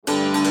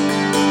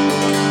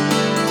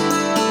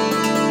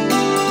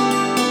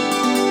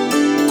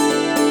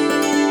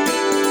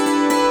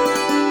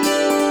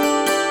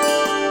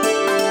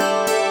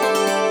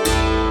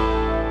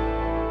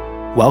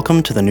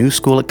Welcome to the New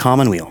School at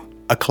Commonweal,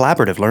 a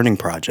collaborative learning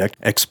project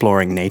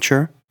exploring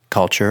nature,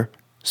 culture,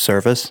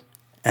 service,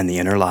 and the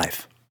inner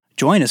life.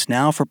 Join us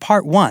now for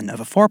part one of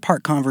a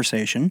four-part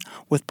conversation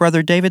with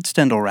Brother David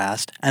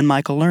Steindl-Rast and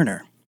Michael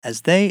Lerner,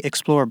 as they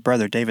explore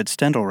Brother David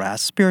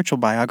Steindl-Rast's spiritual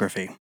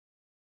biography.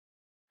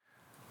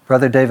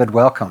 Brother David,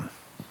 welcome.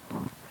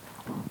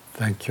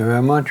 Thank you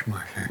very much,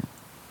 Michael.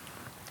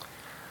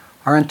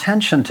 Our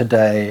intention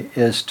today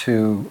is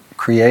to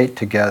create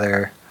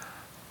together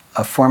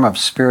a form of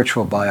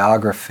spiritual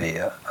biography,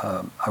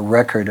 a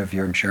record of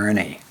your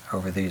journey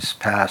over these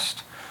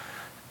past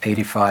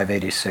 85,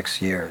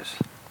 86 years.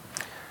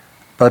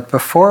 But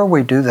before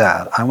we do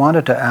that, I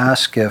wanted to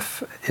ask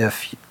if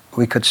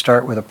we could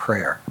start with a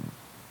prayer.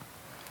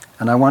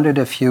 And I wondered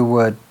if you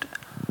would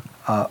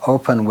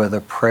open with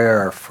a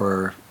prayer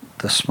for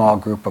the small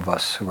group of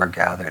us who are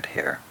gathered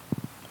here.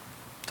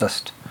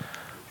 Just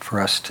for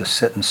us to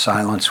sit in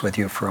silence with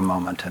you for a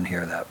moment and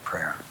hear that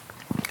prayer.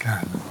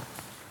 Okay.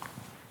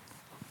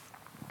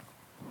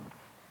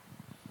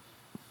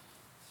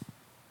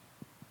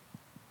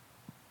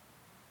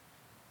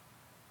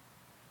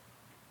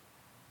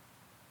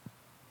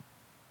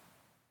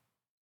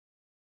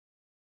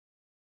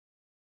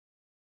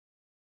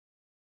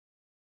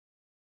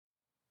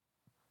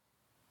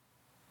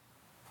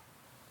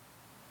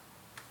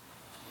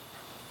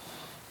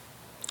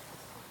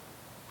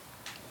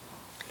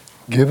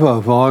 Giver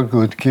of all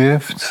good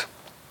gifts,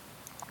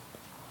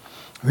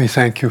 we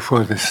thank you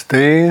for this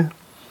day.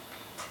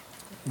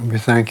 We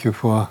thank you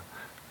for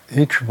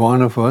each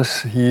one of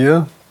us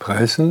here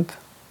present,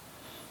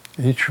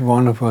 each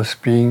one of us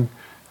being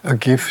a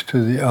gift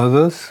to the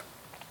others.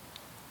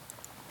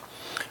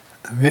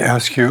 We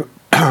ask you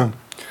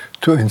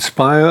to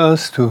inspire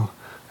us, to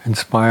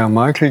inspire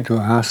Michael to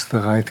ask the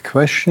right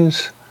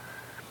questions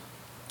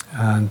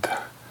and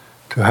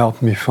to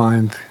help me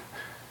find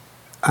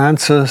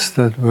answers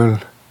that will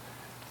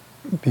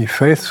be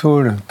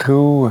faithful and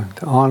true and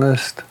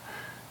honest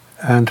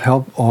and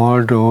help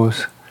all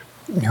those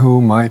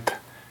who might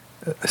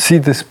see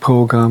this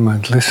program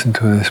and listen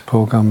to this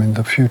program in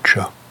the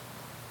future.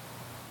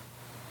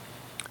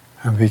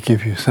 And we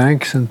give you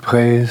thanks and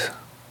praise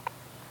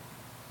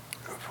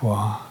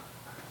for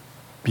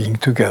being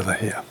together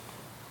here.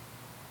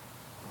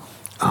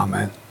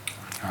 Amen.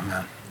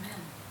 Amen.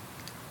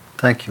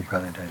 Thank you,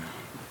 Brother David.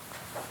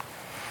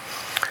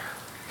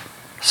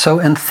 So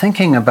in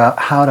thinking about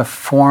how to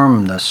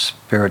form this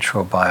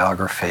spiritual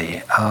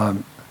biography,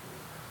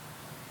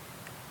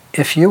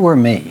 if you were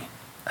me,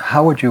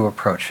 how would you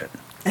approach it?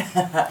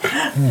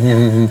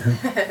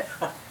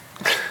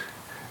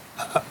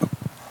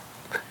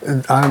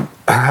 I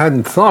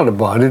hadn't thought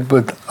about it,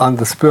 but on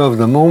the spur of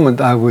the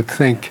moment, I would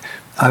think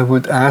I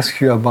would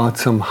ask you about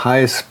some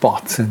high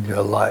spots in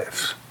your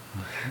life.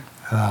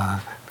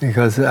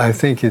 Because I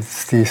think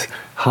it's these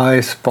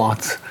high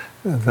spots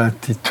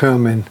that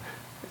determine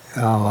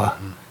our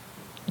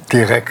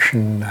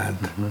direction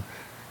and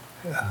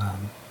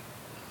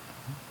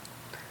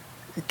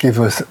give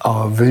us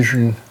our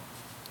vision.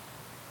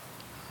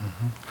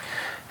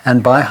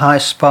 And by high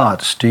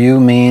spots, do you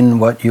mean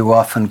what you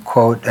often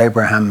quote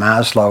Abraham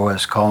Maslow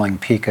as calling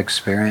peak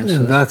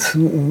experiences? That's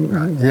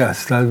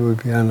yes, that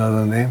would be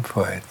another name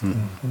for it.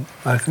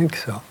 I think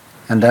so.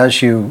 And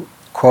as you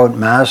quote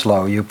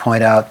Maslow, you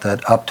point out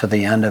that up to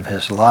the end of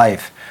his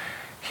life,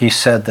 he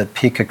said that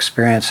peak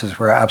experiences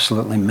were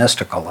absolutely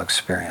mystical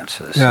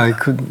experiences. Yeah,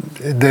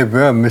 they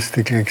were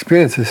mystical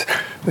experiences.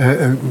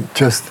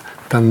 Just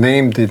the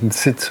name didn't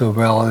sit so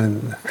well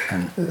in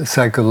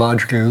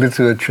psychological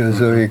literature,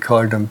 so he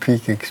called them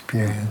peak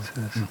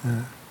experiences.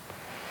 Yeah.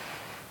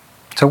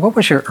 So what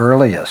was your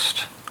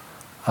earliest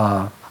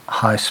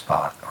high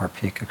spot or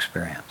peak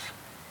experience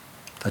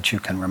that you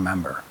can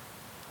remember?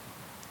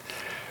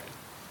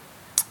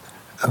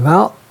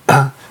 Well,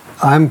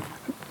 I'm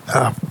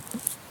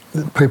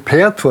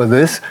prepared for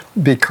this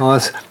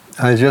because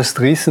I just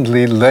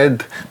recently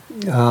led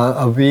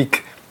a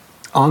week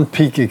on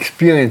peak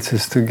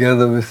experiences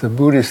together with a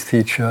Buddhist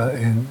teacher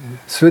in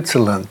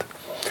Switzerland.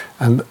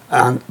 And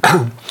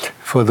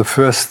for the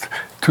first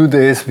 2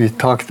 days we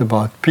talked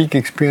about peak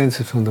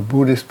experiences from the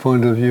Buddhist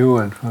point of view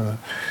and from the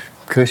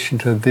Christian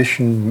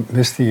tradition,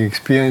 mystic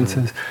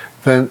experiences.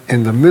 Then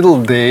in the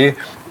middle day,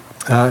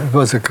 it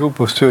was a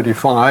group of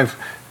 35,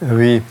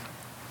 we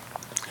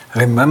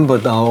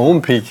remembered our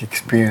own peak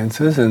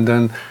experiences, and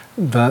then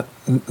the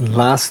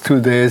last 2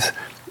 days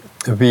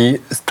we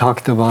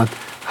talked about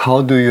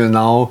how do you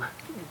now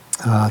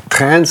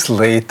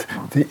translate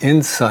the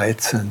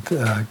insights and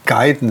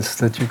guidance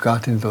that you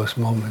got in those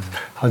moments.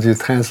 How do you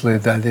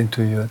translate that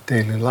into your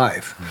daily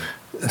life?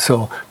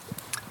 So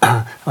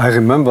I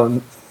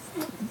remember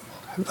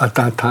at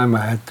that time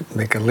I had to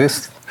make a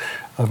list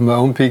of my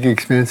own peak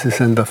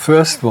experiences, and the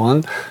first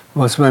one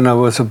was when I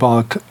was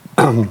about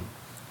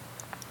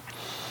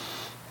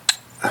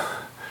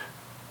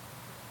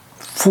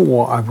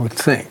 4, I would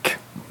think,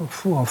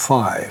 4 or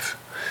 5.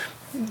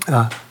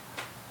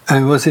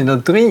 I was in a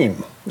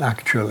dream,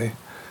 actually.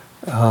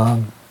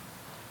 I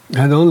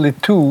had only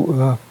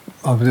 2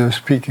 of those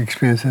peak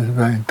experiences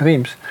were in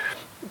dreams.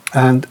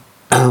 And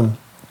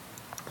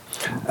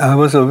it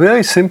was a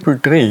very simple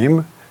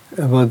dream,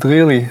 but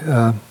really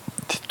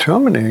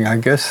determining, I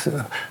guess,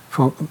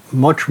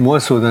 much more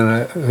so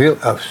than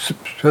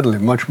certainly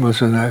much more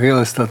so than I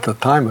realized at the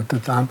time. At the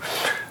time,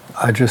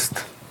 I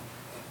just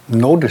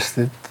noticed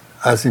it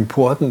as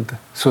important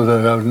so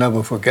that I would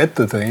never forget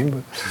the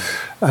dream.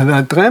 And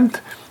I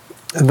dreamt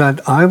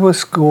that I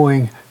was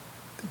going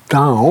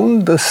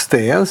down the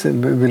stairs,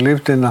 and we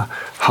lived in a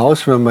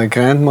house where my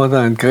grandmother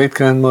and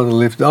great-grandmother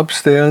lived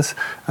upstairs,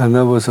 and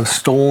there was a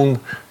stone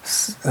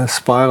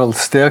spiral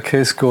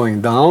staircase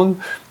going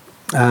down,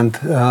 and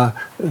the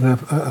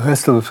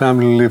rest of the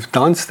family lived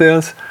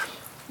downstairs,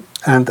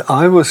 and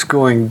I was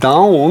going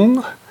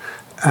down,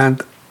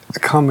 and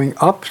coming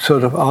up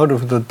sort of out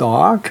of the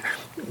dark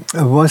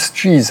was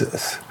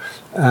Jesus.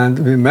 And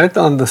we met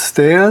on the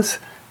stairs,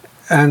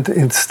 and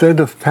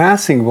instead of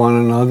passing one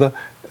another,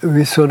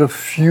 we sort of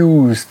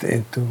fused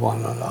into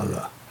one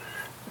another.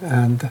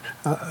 And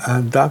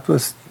that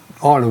was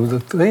all of the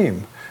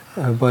dream.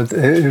 But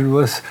it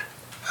was,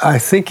 I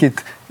think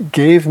it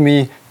gave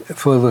me,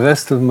 for the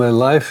rest of my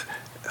life,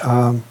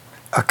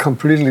 a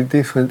completely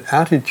different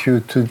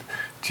attitude to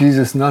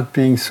Jesus not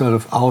being sort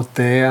of out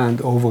there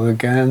and over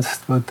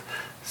against, but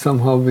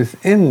somehow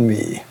within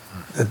me.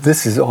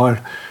 This is all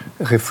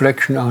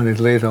reflection on it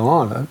later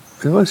on.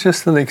 It was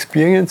just an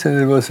experience, and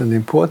it was an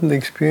important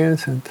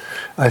experience, and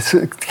I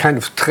kind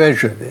of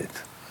treasured it.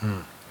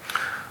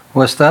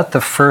 Was that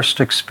the first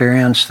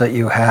experience that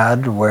you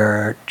had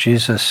where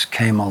Jesus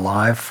came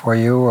alive for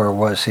you, or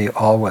was he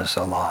always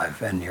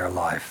alive in your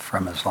life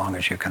from as long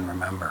as you can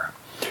remember?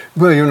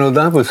 Well, you know,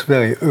 that was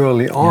very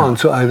early on,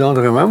 so I don't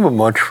remember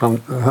much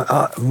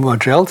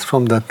else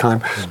from that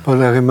time.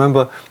 But I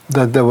remember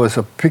that there was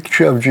a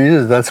picture of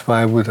Jesus. That's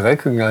why I would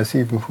recognize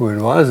even who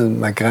it was. And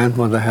my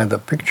grandmother had a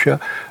picture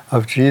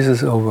of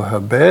Jesus over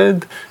her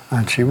bed,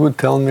 and she would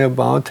tell me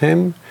about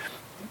him.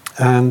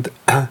 And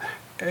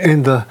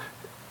in the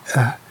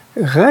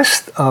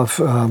rest of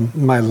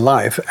my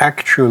life,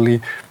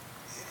 actually,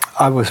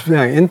 I was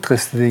very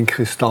interested in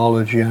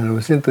Christology, and I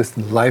was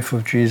interested in the life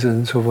of Jesus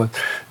and so forth.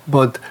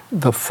 But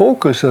the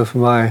focus of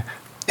my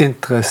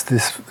interest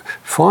is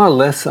far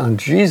less on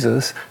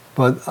Jesus,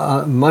 but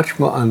much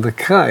more on the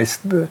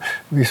Christ.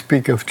 We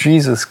speak of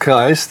Jesus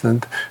Christ,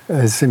 and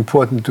it's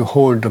important to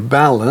hold the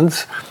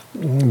balance,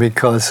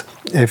 because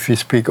if we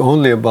speak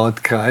only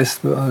about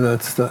Christ,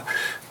 that's the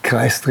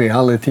Christ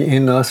reality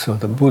in us, or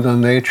the Buddha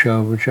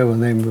nature, whichever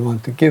name we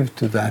want to give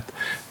to that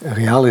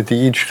reality.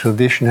 Each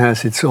tradition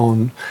has its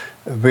own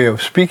way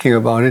of speaking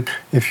about it.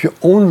 If you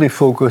only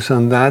focus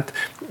on that,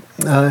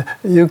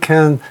 you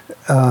can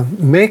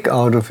make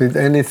out of it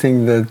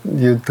anything that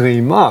you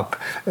dream up.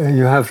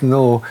 You have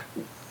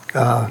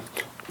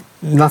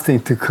nothing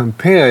to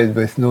compare it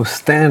with, no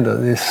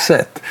standard is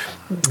set.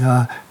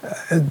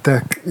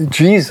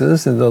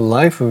 Jesus and the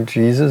life of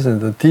Jesus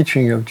and the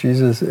teaching of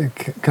Jesus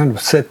kind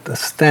of set the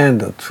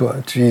standard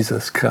for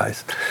Jesus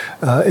Christ.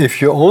 If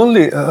you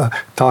only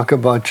talk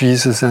about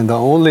Jesus and are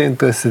only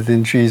interested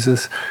in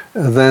Jesus,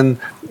 then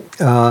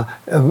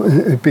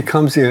it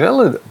becomes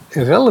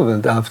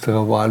irrelevant after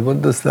a while.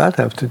 What does that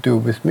have to do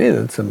with me?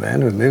 That's a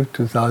man who lived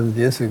 2,000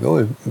 years ago.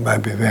 It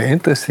might be very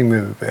interesting,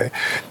 maybe very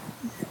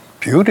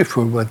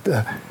beautiful, but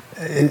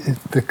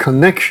the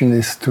connection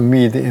is, to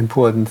me, the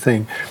important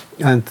thing.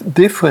 And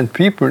different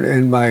people,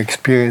 in my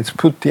experience,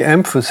 put the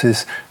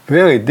emphasis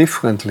very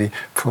differently.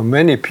 For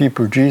many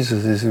people,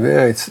 Jesus is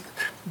it's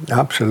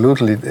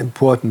absolutely the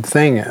important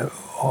thing,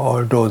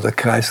 although the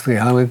Christ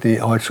reality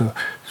also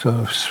sort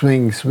of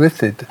swings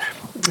with it.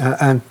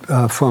 And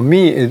for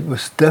me, it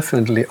was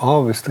definitely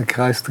always the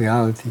Christ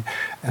reality,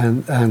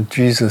 and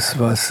Jesus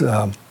was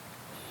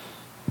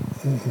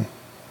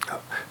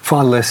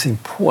far less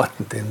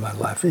important in my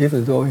life,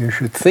 even though you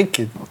should think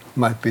it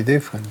might be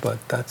different, but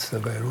that's the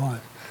way it was.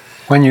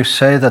 When you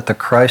say that the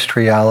Christ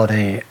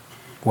reality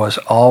was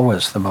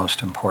always the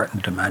most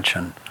important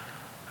dimension,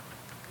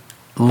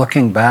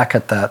 looking back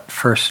at that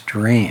first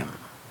dream,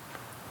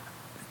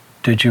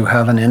 did you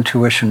have an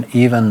intuition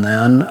even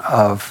then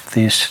of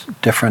these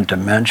different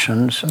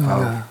dimensions?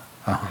 Not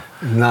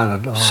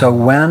at all. So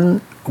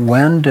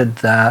when did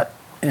that,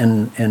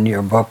 in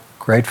your book,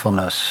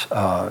 Gratefulness,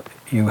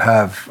 you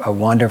have a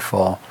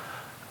wonderful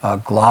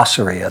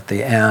glossary at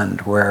the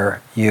end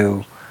where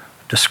you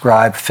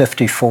describe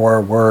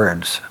 54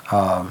 words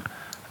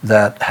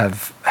that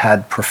have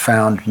had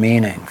profound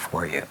meaning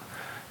for you.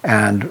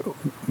 And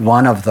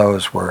one of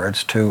those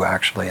words, two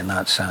actually in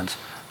that sense,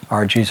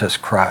 are Jesus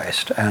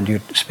Christ. And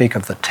you speak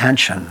of the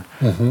tension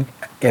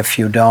if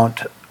you don't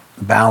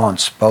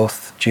balance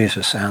both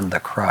Jesus and the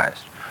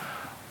Christ.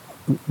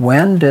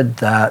 When did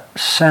that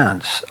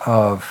sense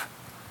of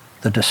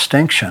the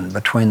distinction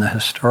between the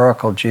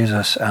historical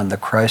Jesus and the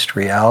Christ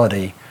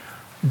reality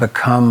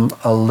become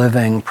a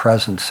living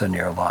presence in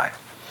your life?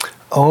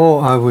 Oh,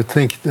 I would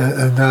think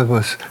that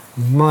was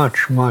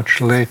much,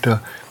 much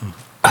later.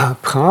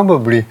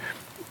 Probably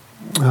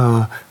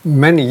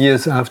many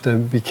years after I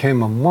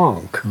became a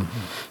monk.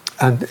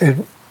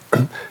 And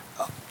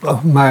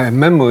my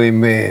memory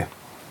may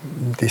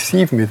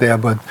deceive me there,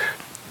 but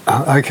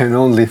I can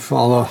only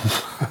follow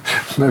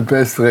my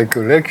best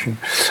recollection.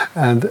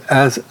 And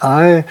as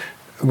I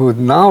would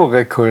now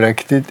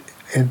recollect it,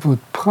 it would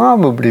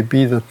probably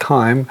be the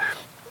time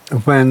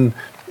when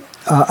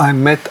I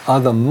met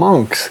other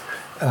monks,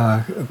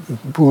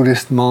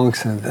 Buddhist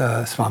monks,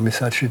 and Swami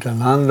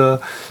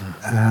Satchidananda,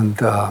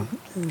 and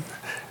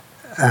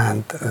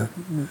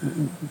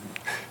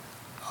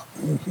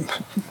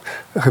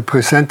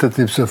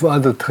representatives of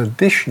other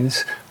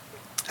traditions,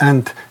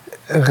 and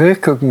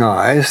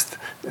recognized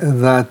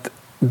that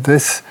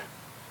this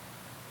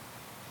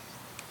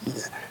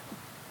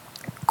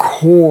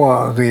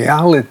core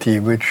reality,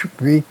 which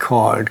we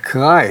called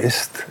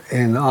Christ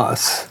in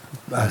us,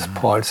 as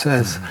Paul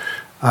says,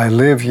 I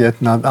live,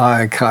 yet not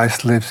I,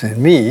 Christ lives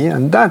in me.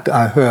 And that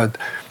I heard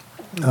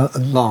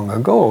long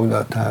ago,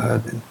 that I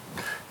heard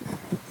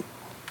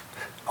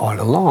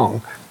all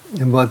along.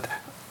 But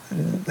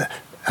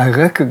I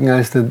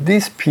recognized that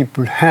these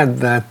people had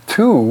that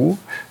too.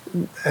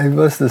 It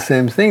was the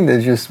same thing,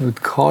 they just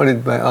would call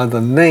it by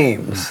other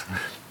names.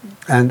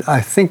 And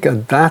I think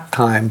at that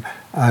time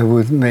I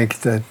would make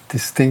that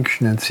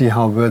distinction and see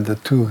how were the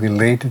two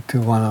related to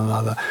one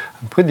another.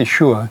 I'm pretty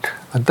sure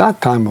at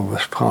that time it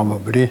was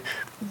probably,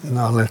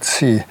 now let's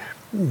see,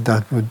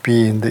 that would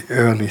be in the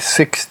early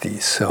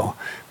 60s, so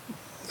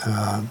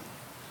I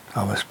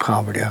was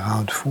probably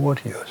around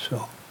 40 or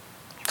so.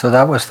 So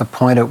that was the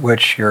point at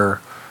which your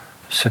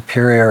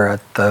superior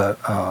at the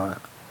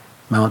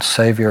Mount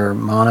Savior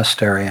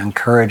Monastery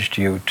encouraged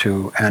you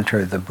to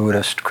enter the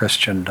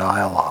Buddhist-Christian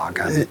dialogue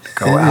and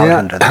go out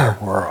into the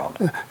world.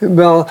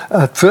 Well,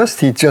 at first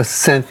he just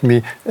sent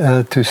me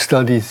to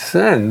study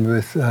Zen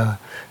with,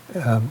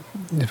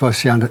 it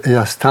was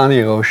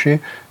Yastani Roshi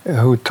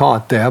who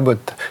taught there,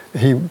 but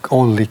he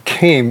only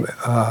came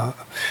a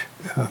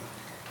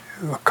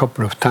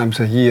couple of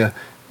times a year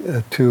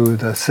to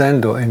the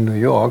Zendo in New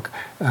York,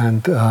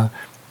 and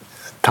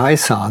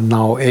Taisan,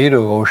 now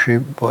Edo Roshi,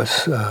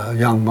 was a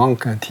young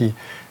monk, and he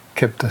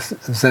kept the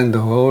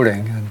Zendo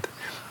rolling.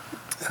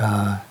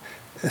 And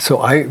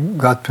so I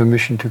got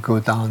permission to go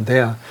down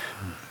there.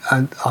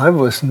 And I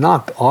was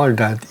not all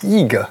that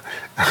eager.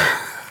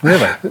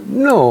 Really?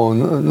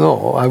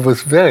 No. I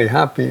was very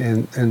happy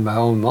in my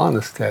own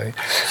monastery.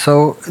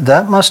 So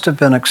that must have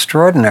been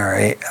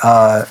extraordinary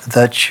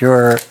that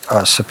your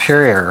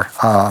superior,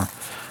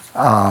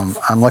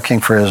 I'm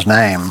looking for his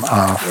name.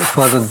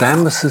 Father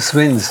Damasus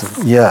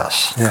Vinson.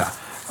 Yes. Yeah.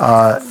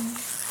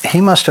 He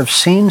must have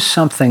seen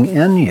something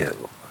in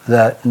you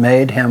that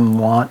made him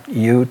want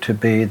you to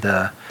be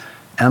the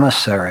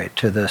emissary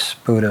to this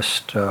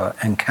Buddhist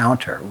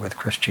encounter with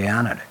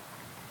Christianity.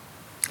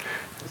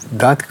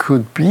 That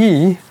could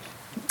be.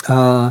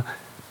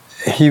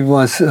 He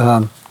was.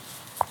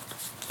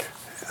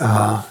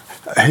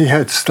 He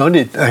had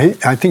studied,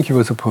 I think he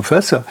was a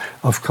professor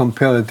of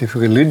comparative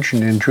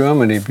religion in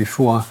Germany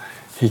before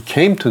he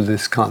came to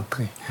this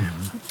country.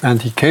 Mm-hmm.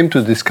 And he came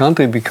to this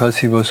country because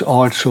he was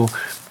also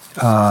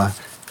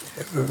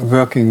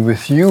working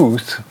with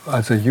youth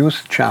as a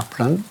youth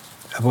chaplain.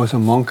 I was a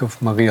monk of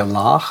Maria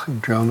Laach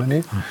in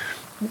Germany.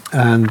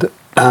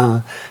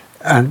 Mm-hmm.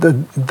 And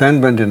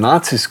then when the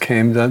Nazis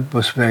came, that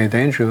was very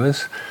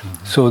dangerous.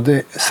 Mm-hmm. So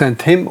they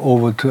sent him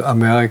over to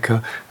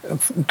America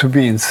to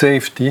be in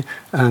safety,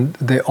 and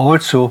they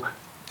also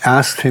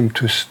asked him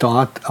to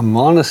start a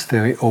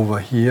monastery over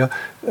here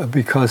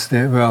because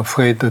they were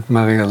afraid that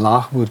Maria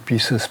Laach would be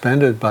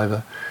suspended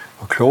or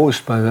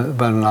closed by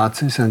the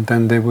Nazis, and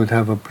then they would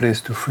have a place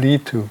to flee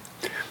to.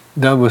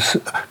 That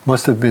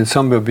must have been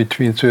somewhere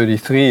between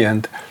 1933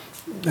 and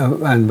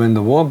when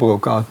the war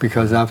broke out,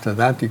 because after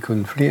that he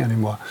couldn't flee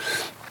anymore.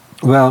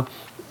 Well,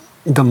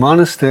 the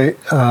monastery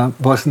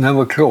was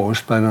never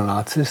closed by the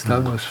Nazis.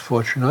 That was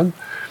fortunate.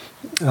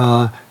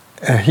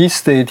 He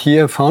stayed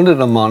here,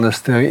 founded a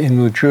monastery in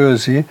New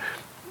Jersey,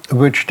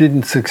 which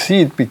didn't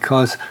succeed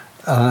because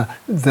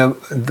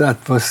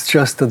that was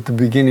just at the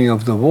beginning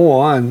of the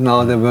war, and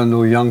now there were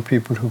no young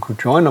people who could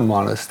join a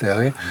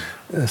monastery.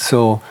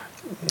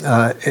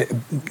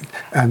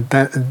 And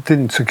that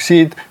didn't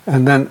succeed.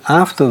 And then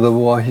after the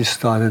war, he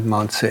started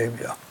Mount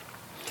Savior.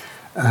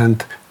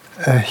 And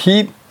I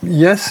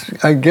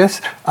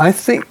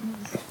think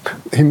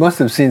he must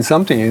have seen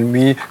something in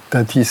me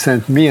that he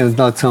sent me and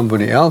not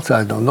somebody else,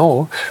 I don't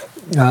know.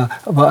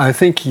 But I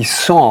think he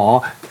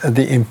saw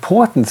the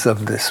importance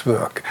of this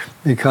work,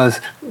 because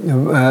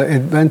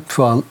it went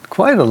for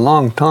quite a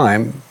long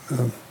time,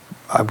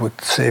 I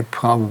would say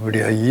probably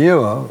a year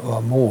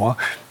or more,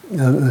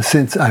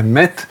 since I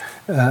met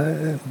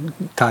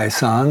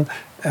Taisan,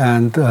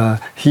 and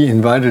he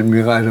invited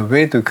me right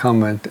away to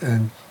come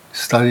and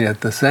study at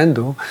the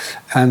Zendo.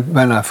 And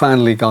when I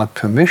finally got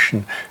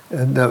permission,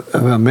 there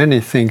were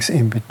many things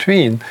in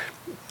between.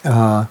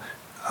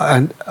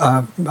 And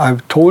I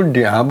told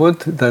the abbot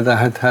that I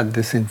had had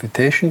this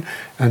invitation,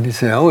 and he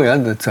said, "Oh yeah,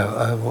 that's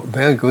a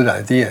very good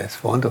idea,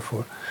 it's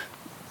wonderful."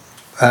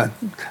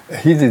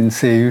 he didn't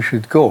say you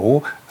should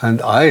go,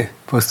 and I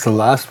was the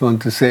last one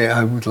to say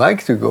I would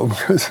like to go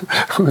because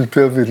I was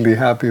perfectly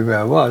happy where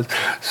I was.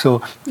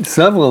 So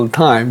several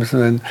times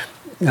when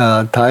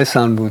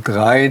Tai-san would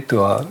write,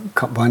 or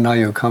when are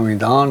you coming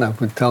down, I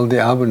would tell the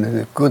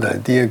abbot, good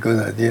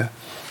idea.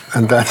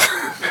 And that's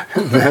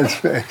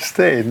where I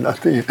stayed.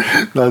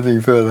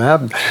 Nothing further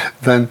happened.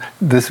 Then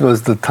this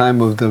was the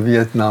time of the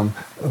Vietnam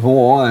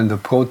War and the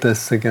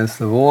protests against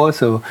the war.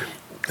 So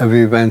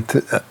we went.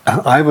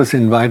 I was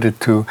invited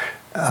to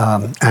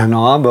Ann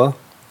Arbor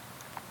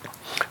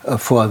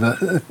for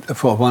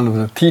one of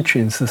the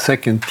teach-ins, the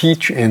second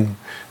teach-in,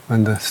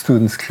 when the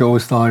students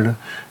closed all the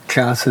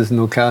classes,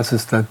 no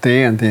classes that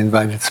day, and they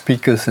invited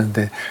speakers and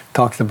they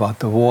talked about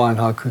the war and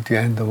how could you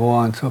end the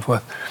war and so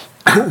forth.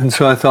 And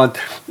so I thought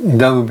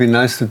that would be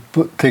nice to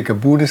take a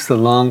Buddhist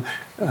along,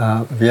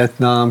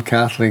 Vietnam,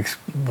 Catholics,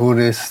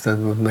 Buddhists, that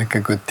would make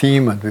a good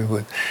team, and we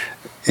would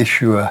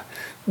issue a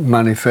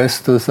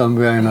manifesto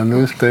somewhere in a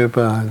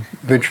newspaper,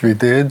 which we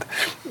did.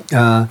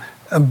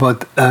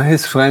 But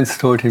his friends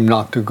told him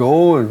not to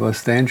go, it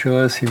was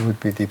dangerous, he would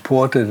be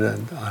deported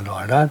and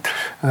all that.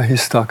 He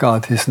stuck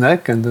out his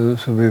neck, and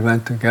so we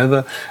went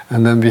together,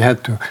 and then we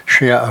had to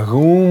share a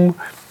room.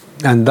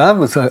 And that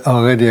was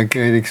already a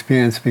great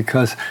experience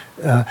because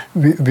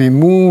we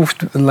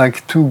moved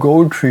like two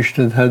goldfish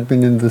that had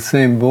been in the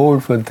same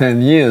bowl for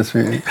 10 years.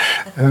 We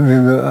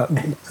were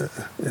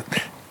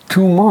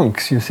two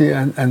monks, you see,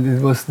 and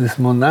it was this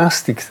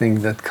monastic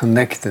thing that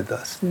connected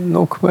us.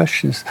 No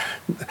questions.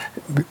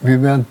 We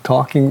weren't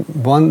talking.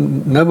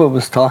 One never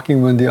was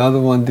talking when the other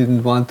one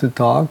didn't want to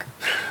talk,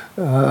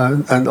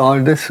 and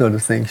all this sort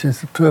of things.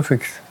 It's a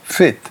perfect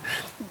fit.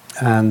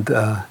 And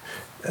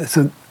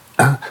so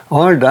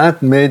all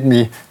that made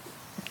me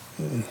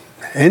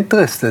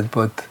interested,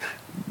 but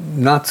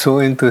not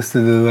so interested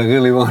that I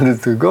really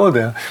wanted to go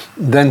there.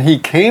 Then he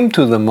came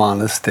to the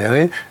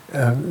monastery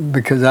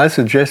because I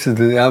suggested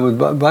to the abbot,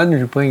 why don't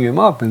you bring him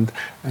up and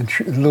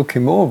look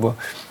him over?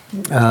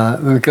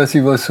 Because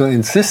he was so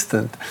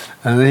insistent.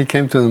 And then he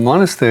came to the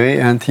monastery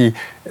and he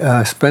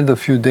spent a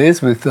few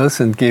days with us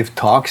and gave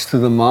talks to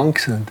the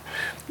monks, and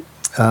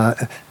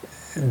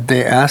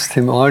they asked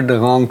him all the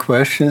wrong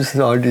questions,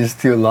 all these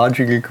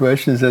theological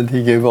questions, and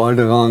he gave all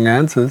the wrong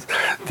answers,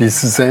 these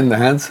Zen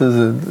answers.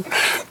 And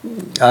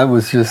I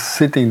was just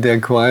sitting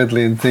there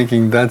quietly and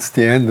thinking, that's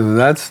the end of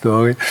that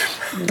story.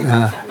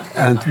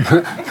 And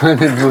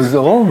when it was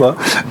over,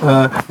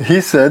 he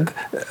said,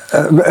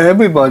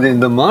 everybody in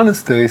the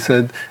monastery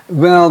said,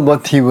 well,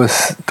 what he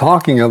was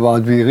talking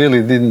about, we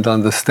really didn't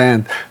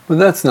understand. But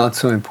that's not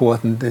so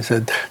important. They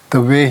said,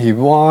 the way he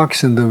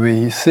walks and the way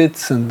he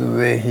sits and the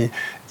way he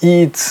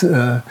eats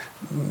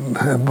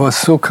was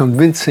so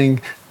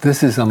convincing.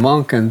 This is a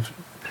monk and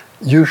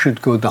you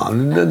should go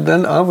down. And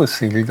then I was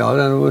singled out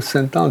and I was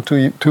sent down.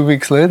 2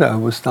 weeks later I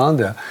was down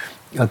there.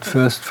 At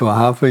first for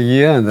half a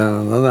year, and then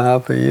another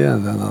half a year,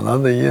 and then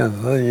another year, and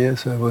another year.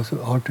 So it was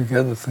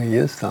altogether 3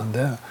 years down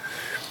there.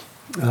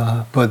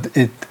 But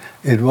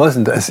it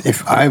wasn't as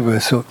if I were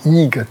so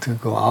eager to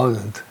go out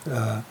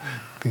and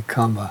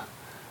become a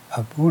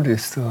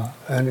Buddhist or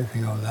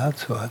anything of that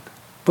sort.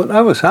 But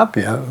I was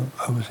happy. I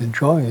was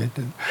enjoying it.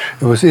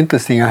 It was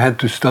interesting. I had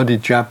to study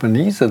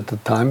Japanese at the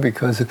time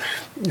because,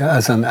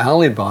 as an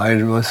alibi,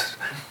 it was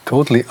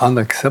totally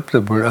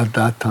unacceptable at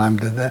that time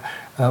that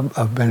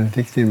a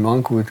Benedictine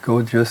monk would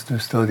go just to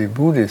study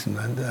Buddhism,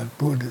 and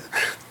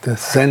the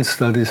Zen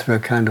studies were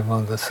kind of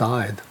on the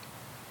side.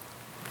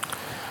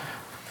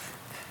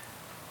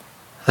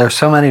 There are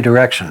so many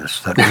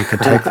directions that we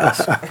could take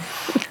this.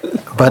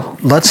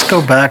 But let's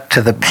go back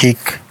to the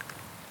peak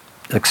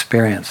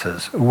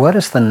experiences. What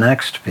is the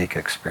next peak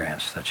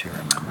experience that you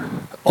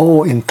remember?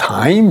 Oh, in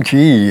time?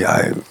 Gee,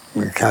 I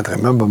can't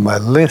remember my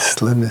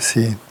list. Let me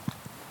see.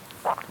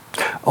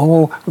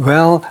 Oh,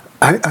 well,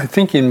 I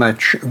think in my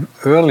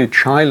early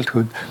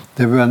childhood,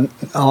 there were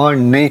all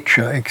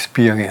nature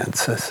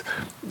experiences.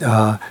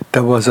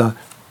 There was a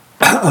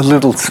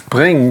little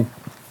spring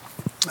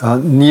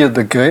near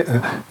the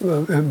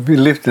we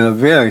lived in a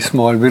very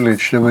small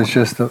village. There was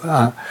just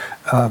a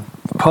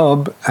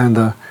pub and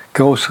a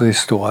grocery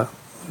store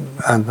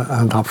and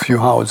a few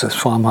houses,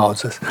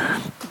 farmhouses.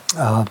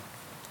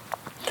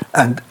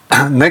 And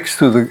next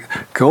to the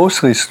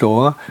grocery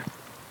store,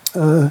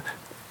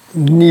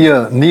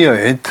 near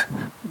it,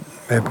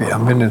 maybe a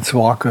minute's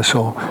walk or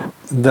so,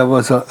 there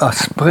was a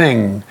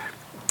spring.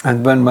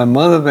 And when my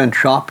mother went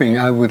shopping,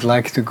 I would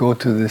like to go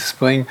to this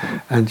spring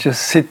and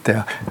just sit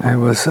there. And it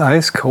was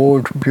ice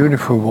cold,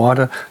 beautiful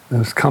water. It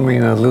was coming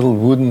in a little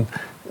wooden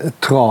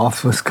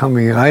trough, was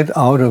coming right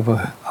out of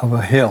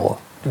a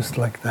hill, just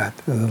like that.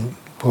 The little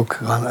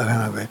brook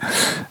ran away.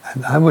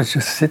 And I was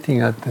just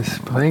sitting at this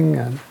spring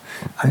and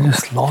I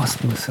just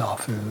lost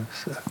myself. It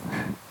was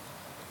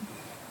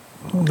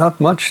not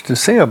much to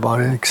say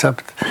about it,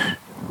 except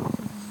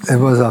it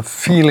was a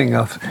feeling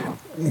of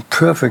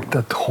perfect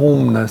at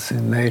homeness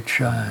in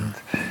nature, and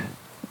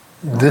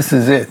this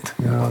is it,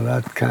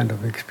 that kind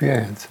of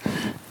experience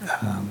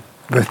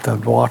with the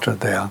water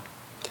there.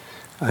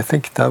 I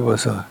think that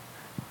was a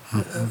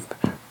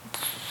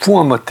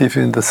formative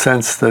in the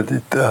sense that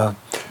it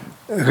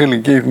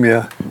really gave me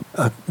a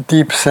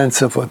deep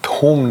sense of at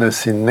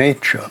homeness in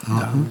nature.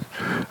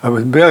 I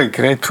was very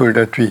grateful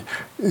that we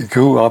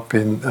grew up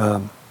in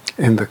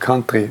the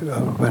country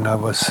when I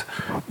was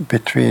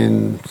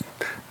between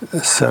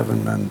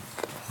 7 and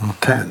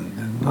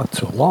 10. Not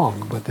so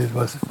long, but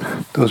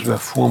those were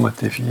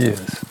formative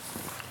years.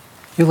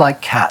 You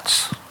like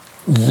cats?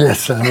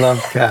 Yes, I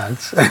love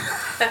cats.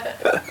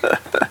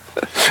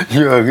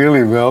 You are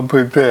really well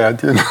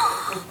prepared, you know.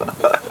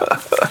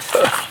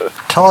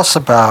 Tell us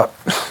about,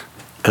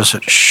 is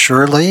it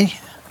Shirley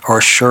or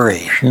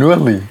Shuri?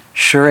 Shirley.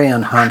 Shuri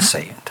and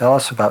Hansi. Tell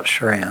us about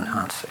Shuri and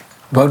Hansi.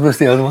 What was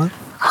the other one?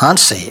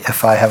 Hansi,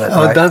 if I have it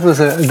Oh, right. that was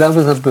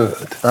a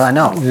bird. I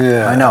know.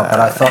 Yeah. I know, but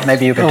I thought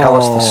maybe you could tell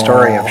us the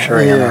story of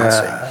Shuri and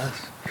Hansi.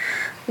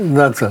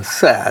 That's a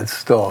sad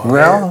story.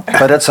 Well,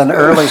 but it's an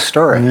early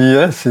story.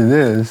 Yes, it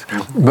is.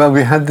 But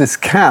we had this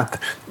cat,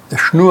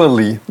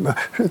 Schnurli.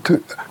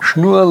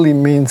 Schnurli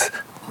means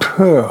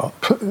purr.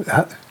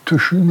 To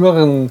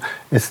schnurren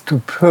is to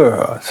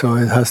purr, so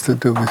it has to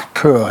do with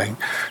purring.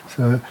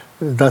 So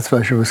that's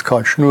why she was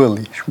called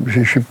Schnurli.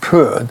 She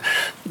purred.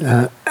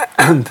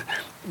 And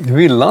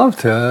we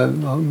loved her.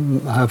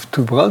 I have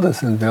 2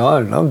 brothers, and they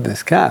all loved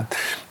this cat.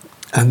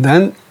 And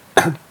then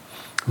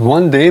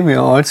one day we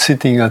are all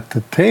sitting at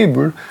the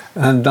table,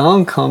 and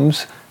down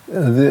comes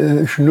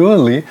the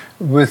Schnurli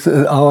with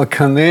our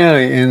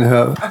canary in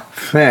her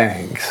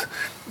fangs.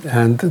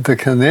 And the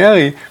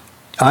canary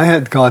I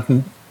had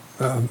gotten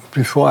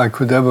before I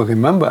could ever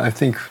remember, I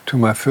think to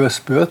my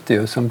first birthday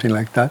or something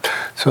like that.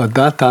 So at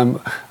that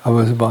time I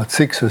was about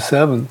 6 or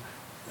 7,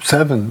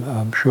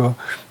 I'm sure.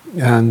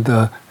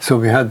 And so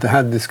we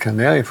had this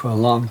canary for a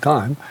long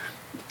time.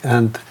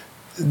 And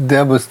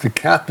there was the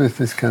cat with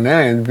this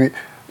canary, and we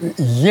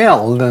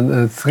yelled,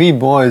 and 3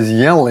 boys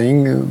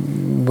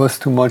yelling was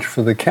too much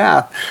for the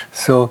cat.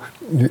 So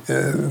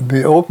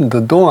we opened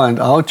the door, and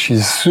out she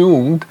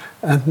zoomed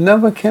and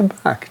never came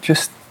back,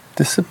 just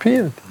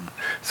disappeared.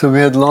 So we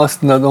had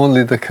lost not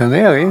only the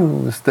canary,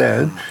 who was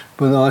dead,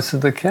 but also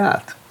the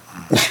cat.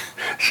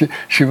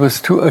 She was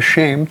too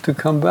ashamed to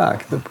come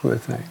back, the poor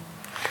thing.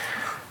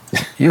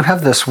 You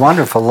have this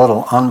wonderful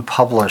little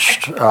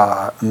unpublished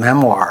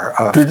memoir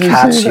of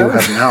cats you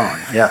have known.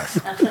 Yes.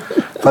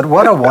 But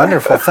what a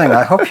wonderful thing.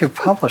 I hope you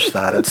publish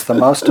that. It's the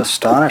most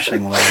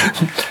astonishingly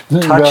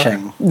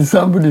touching.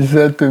 Somebody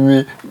said to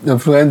me, a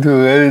friend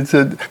who read it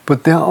said,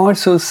 but they're all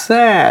so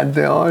sad.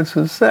 They're all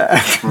so sad.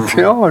 Mm-hmm.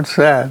 They're all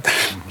sad.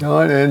 They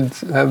all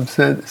have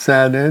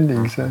sad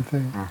endings, I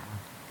think.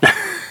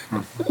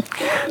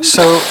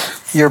 So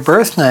your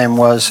birth name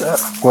was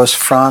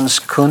Franz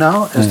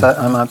Kuno. Is that,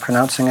 am I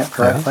pronouncing it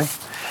correctly?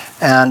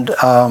 Yeah. And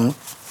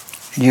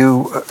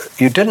you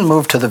didn't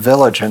move to the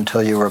village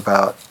until you were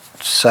about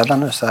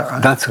 7, is that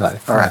right? That's right.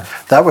 All right.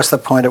 That was the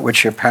point at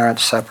which your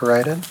parents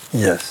separated?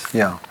 Yes.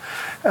 Yeah.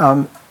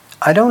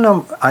 I don't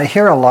know, I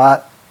hear a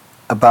lot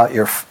about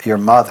your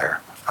mother,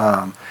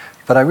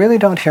 but I really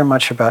don't hear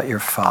much about your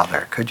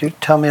father. Could you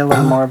tell me a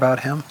little more about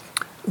him?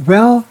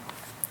 Well,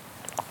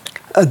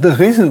 the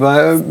reason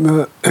why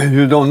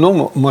you don't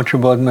know much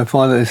about my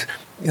father is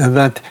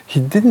that he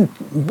didn't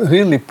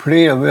really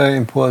play a very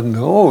important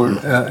role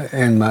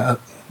in my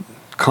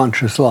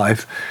conscious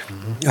life.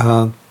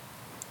 Mm-hmm.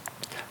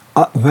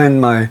 When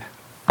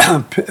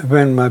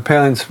my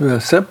parents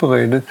were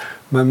separated,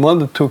 my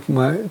mother took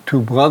my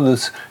 2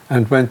 brothers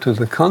and went to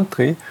the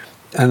country.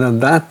 And at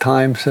that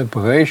time,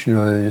 separation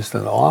was just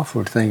an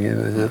awful thing. It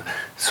was a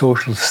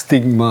social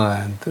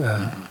stigma and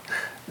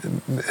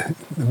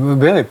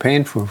very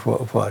painful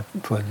for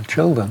the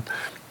children.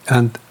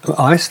 And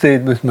I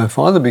stayed with my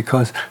father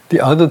because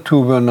the other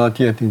 2 were not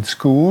yet in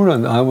school,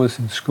 and I was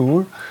in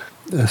school.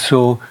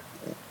 So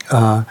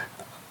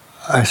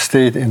I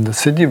stayed in the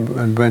city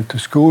and went to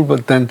school,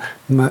 but then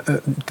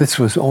this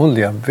was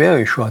only a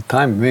very short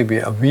time, maybe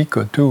a week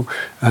or 2,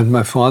 and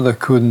my father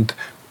couldn't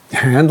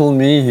handle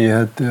me. He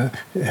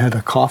had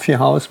a coffee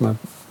house.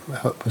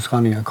 Was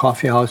running a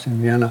coffee house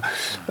in Vienna.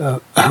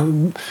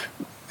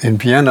 In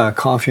Vienna, a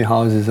coffee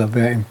house is a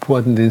very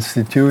important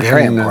institution.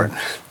 Very important.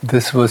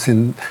 This was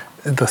in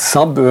the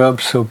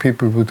suburbs, so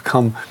people would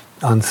come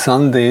on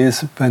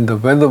Sundays when the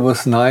weather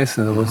was nice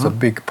and there was a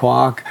big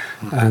park,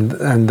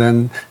 and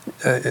then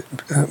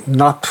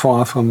not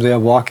far from there,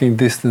 walking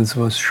distance,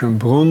 was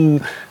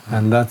Schönbrunn,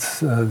 and that's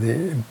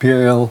the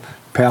imperial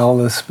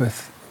palace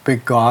with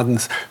big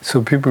gardens.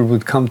 So people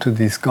would come to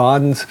these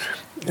gardens,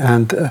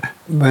 and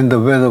when the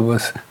weather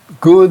was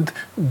good,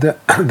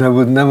 there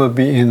would never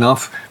be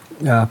enough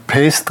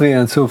pastry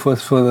and so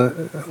forth for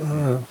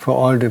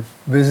all the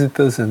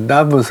visitors, and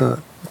that was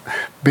a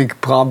big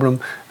problem.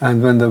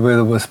 And when the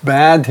weather was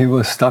bad, he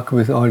was stuck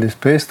with all this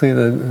pastry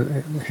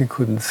that he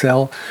couldn't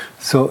sell.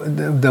 So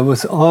there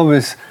was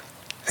always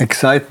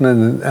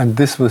excitement, and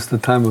this was the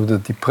time of the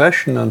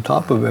Depression on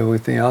top of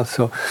everything else.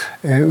 So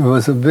it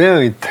was a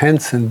very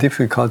tense and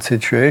difficult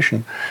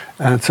situation,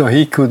 and so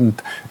he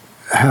couldn't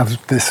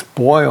have this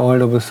boy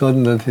all of a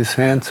sudden at his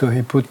hand, so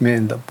he put me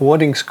in the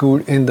boarding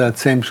school, in that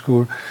same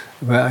school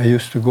where I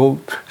used to go,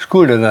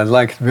 school that I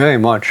liked very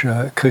much.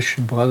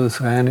 Christian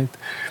Brothers ran it,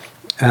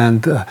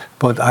 and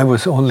but I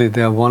was only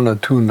there 1 or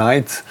 2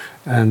 nights,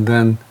 and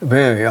then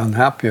very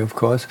unhappy, of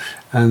course.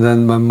 And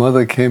then my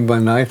mother came by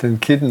night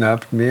and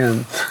kidnapped me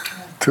and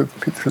took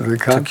me to the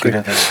country.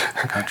 Took you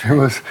to the country. It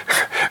was,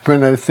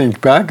 when I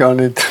think back on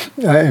it,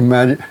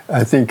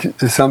 I think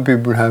some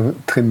people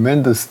have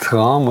tremendous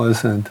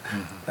traumas and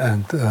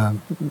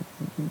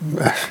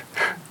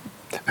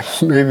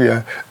maybe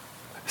I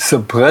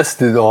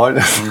suppressed it all.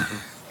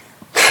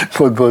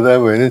 But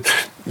whatever,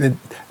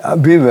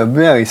 we were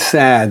very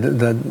sad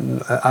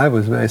that I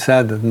was very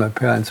sad that my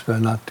parents were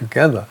not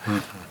together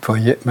for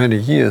many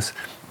years.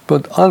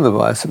 But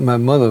otherwise, my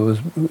mother was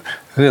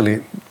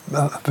really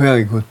a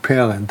very good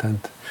parent,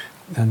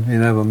 and we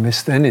never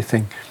missed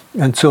anything.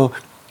 And so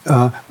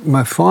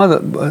my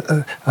father,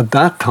 at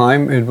that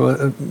time, it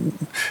was,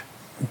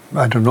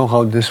 I don't know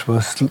how this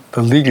was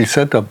the legal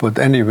setup, but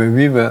anyway,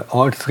 we were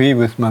all 3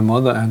 with my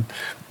mother and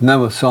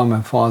never saw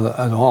my father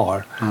at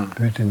all.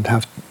 We didn't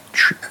have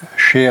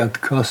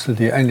shared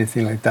custody,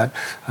 anything like that.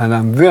 And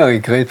I'm very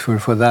grateful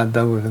for that.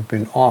 That would have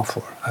been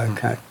awful.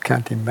 I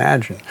can't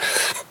imagine.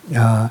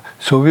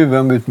 So we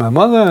went with my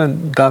mother,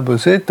 and that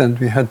was it. And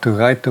we had to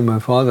write to my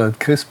father at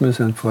Christmas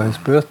and for his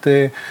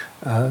birthday.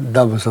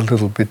 That was a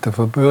little bit of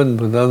a burden,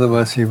 but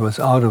otherwise he was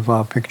out of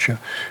our picture.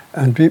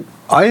 And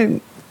I,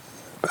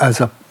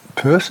 as a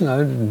person, I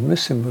didn't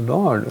miss him at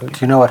all. Do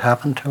you know what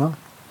happened to him?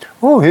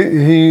 Oh,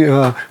 he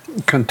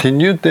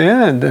continued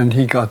there, and then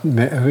he got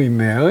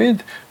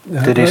remarried.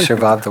 Did he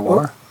survive the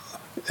war?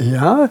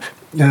 Yeah.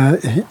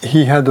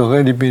 He had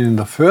already been in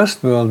the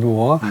First World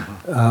War,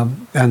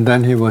 and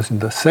then he was in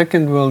the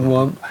Second World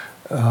War,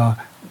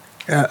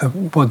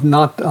 but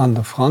not on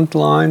the front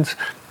lines.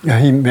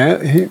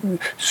 He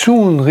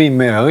soon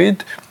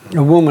remarried.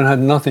 A woman had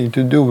nothing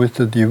to do with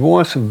the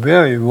divorce. A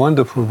very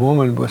wonderful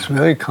woman, was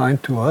very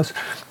kind to us,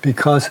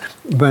 because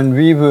when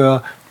we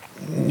were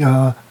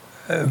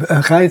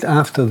right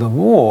after the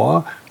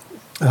war,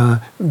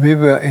 we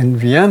were in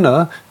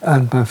Vienna,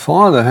 and my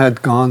father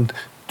had gone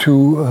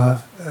to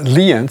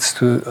Lienz,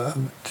 to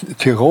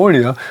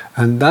Tyrolia,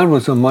 and that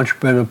was a much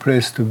better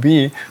place to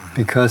be,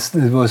 because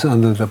it was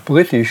under the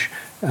British,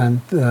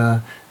 and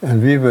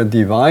we were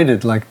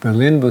divided, like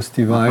Berlin was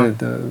divided,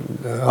 the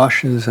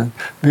Russians, and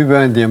we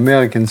were in the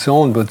American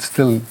zone, but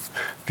still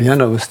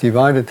Vienna was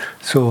divided.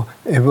 So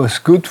it was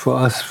good for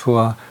us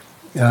for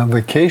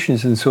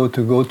vacations and so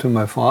to go to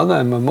my father,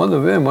 and my mother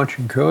very much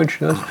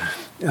encouraged us.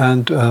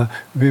 And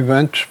we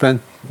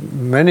spent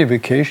many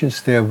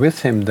vacations there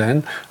with him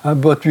then,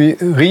 but we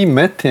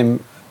re-met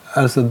him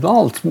as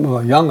adults,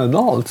 young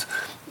adults,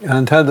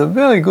 and had a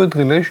very good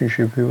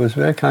relationship. He was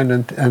very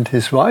kind, and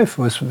his wife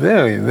was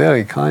very,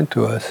 very kind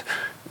to us,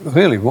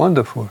 really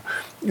wonderful.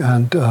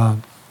 And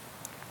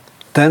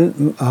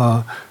then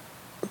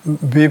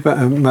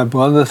my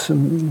brothers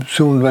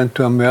soon went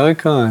to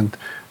America,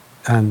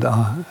 and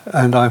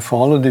I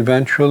followed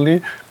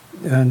eventually,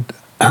 and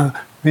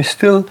we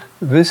still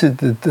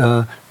visited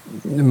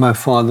my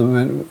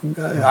father.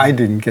 I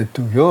didn't get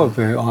to Europe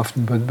very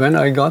often, but when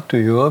I got to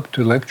Europe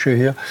to lecture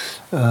here,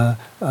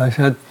 I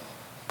had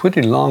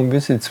pretty long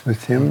visits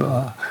with him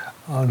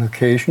on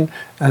occasion.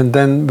 And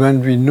then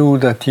when we knew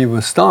that he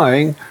was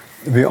dying,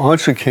 we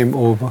also came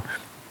over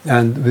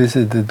and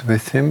visited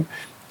with him.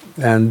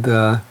 And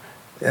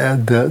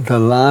the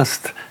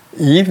last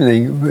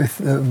evening, with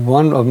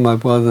one of my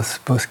brothers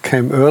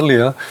came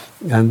earlier,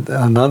 and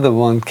another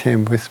one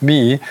came with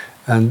me.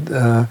 And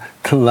the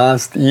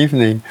last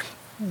evening,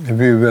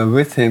 we were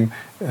with him.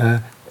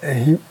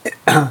 He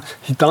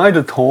died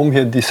at home. He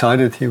had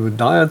decided he would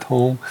die at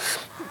home.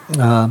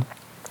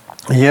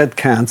 He had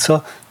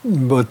cancer,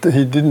 but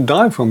he didn't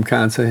die from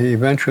cancer. He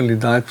eventually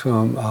died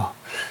from,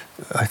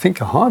 I think,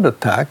 a heart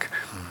attack,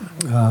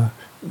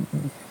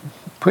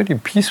 pretty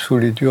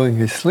peacefully during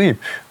his sleep.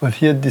 But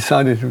he had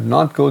decided to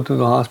not go to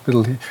the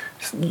hospital. He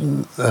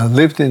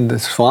lived in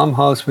this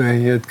farmhouse where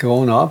he had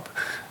grown up,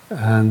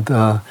 and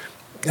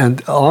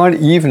all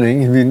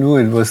evening, we knew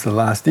it was the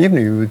last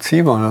evening we would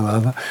see one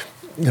another.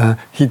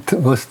 He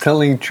was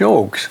telling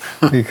jokes,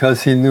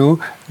 because he knew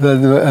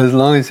that as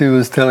long as he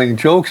was telling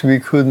jokes,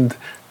 we couldn't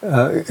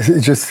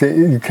just say,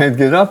 you can't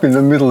get up in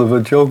the middle of a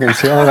joke and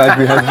say, all right,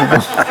 we have to go.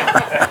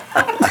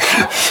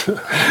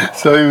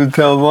 So he would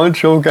tell one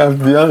joke after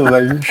the other,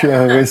 like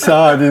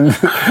Scheherazade in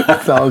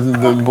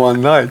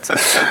 1001 Nights.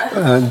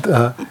 And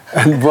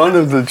one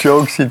of the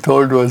jokes he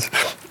told was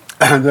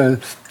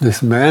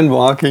this man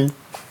walking,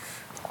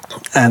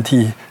 and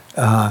he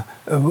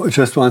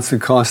just wants to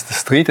cross the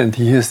street, and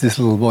he hears this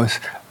little voice,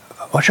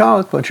 watch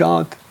out,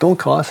 don't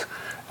cross.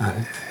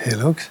 And he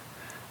looks,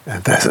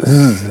 and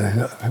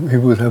he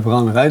would have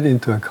run right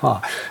into a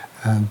car.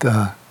 And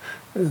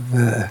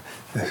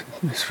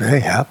he's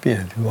very happy,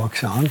 and he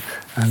walks on.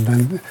 And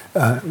then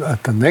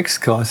at the next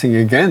crossing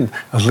again,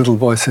 a little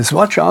voice says,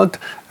 watch out.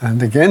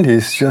 And again,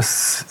 he's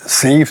just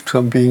saved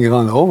from being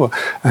run over.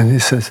 And he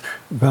says,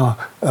 well,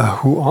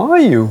 who are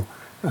you?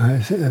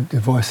 The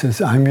voice says,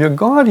 I'm your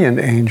guardian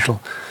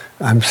angel.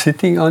 I'm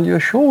sitting on your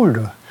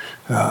shoulder,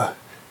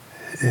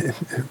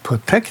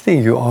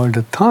 protecting you all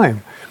the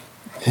time.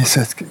 He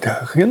says,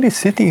 they're really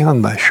sitting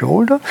on my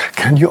shoulder?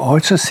 Can you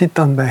also sit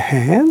on my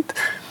hand?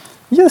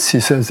 Yes, he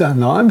says,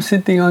 and now I'm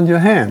sitting on your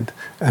hand.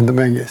 And the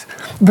man goes,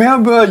 where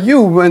were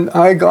you when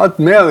I got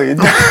married?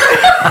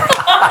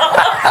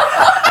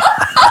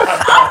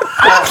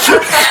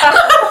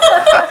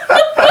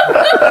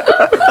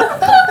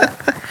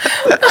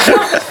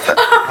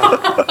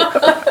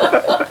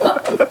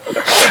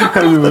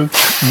 And it was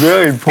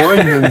very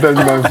poignant that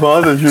my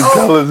father should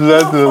tell us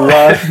that the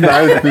last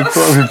night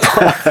before we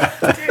passed.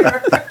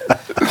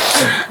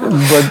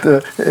 But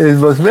it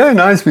was very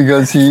nice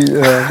because he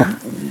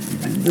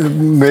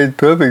made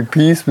perfect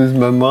peace with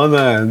my mother,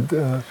 and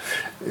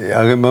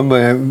I remember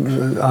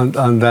him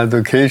on that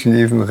occasion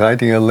even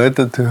writing a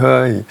letter to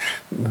her. He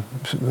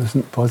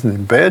wasn't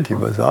in bed, he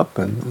was up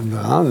and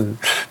around.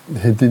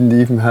 He didn't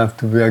even have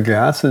to wear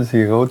glasses.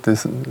 He wrote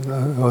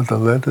a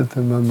letter to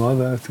my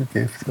mother to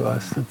give to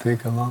us to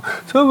take along.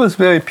 So it was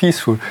very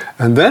peaceful.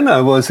 And then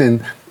I was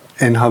in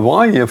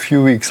Hawaii a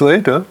few weeks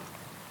later,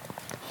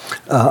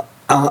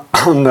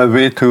 on my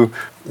way to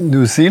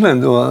New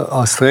Zealand or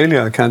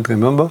Australia, I can't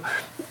remember.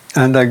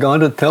 And I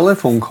got a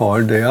telephone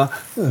call there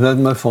that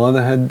my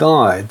father had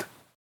died.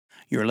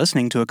 You're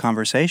listening to a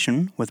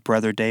conversation with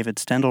Brother David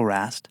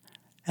Steindl-Rast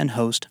and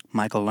host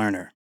Michael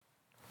Lerner.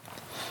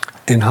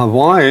 In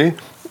Hawaii,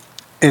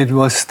 it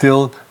was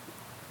still,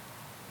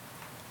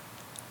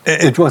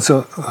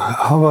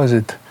 how was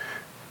it?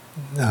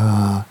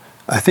 I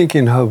think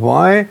in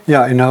Hawaii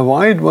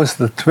it was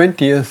the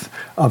 20th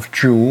of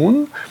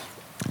June,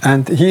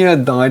 and he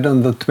had died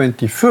on the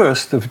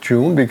 21st of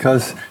June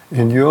because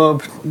in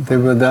Europe they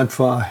were that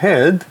far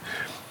ahead.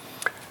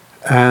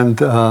 And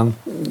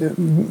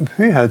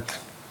we had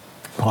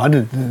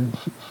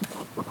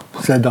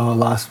said our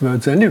last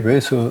words anyway,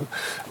 so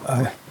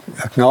I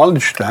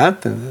acknowledged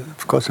that, and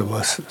of course it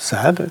was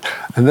sad.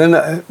 And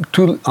then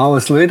 2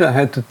 hours later I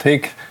had to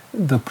take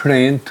the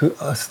plane to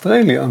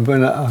Australia, and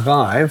when I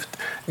arrived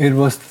it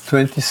was the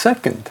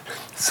 22nd.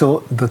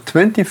 So the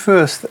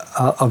 21st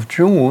of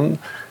June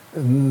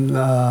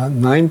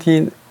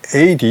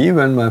 1980,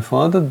 when my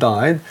father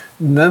died,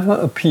 never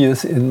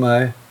appears in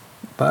my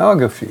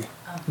biography.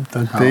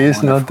 That day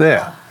is not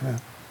there. Yeah.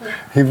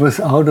 He was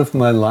out of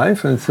my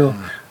life, and so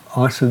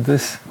also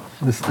this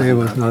day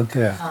was not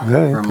there.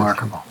 Very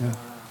remarkable. Yeah.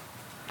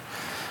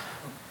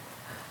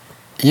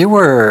 You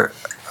were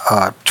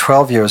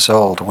 12 years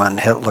old when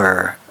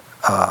Hitler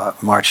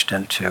marched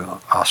into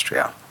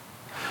Austria.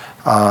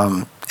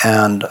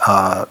 And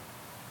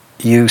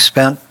you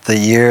spent the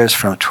years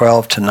from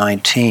 12 to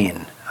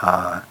 19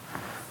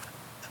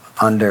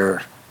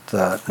 under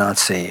the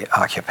Nazi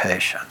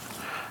occupation.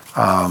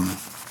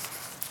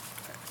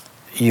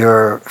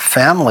 Your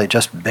family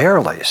just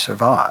barely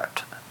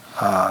survived.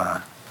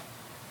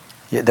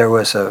 There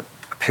was a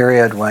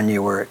period when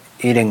you were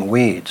eating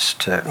weeds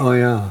to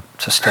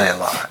stay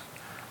alive.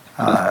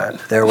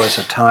 There was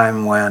a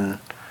time when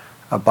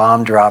a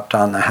bomb dropped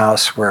on the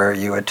house where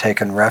you had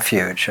taken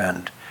refuge,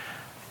 and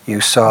you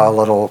saw a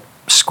little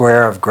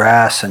square of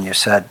grass and you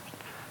said,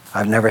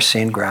 I've never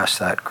seen grass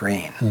that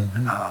green.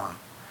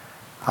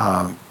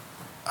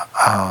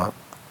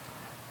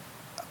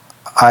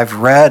 I've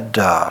read,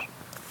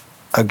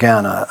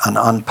 again, an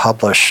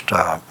unpublished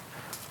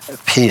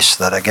piece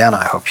that, again,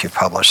 I hope you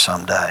publish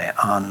someday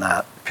on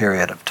that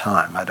period of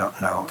time. I don't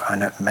know.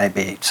 It may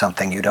be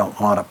something you don't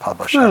want to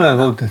publish. Well, I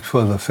wrote it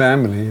for the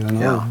family,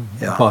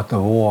 about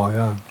the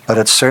war, But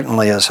it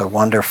certainly is a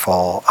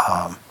wonderful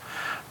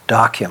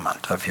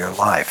document of your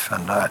life,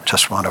 and I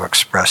just want to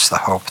express the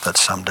hope that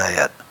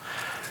someday it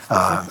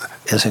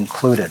is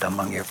included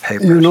among your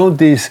papers. You know,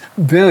 these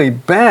very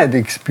bad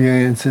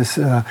experiences,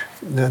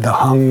 the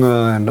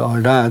hunger and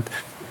all that,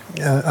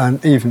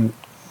 and even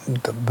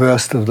the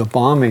burst of the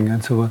bombing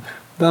and so on,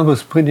 that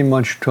was pretty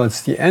much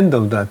towards the end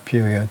of that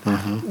period.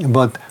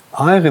 But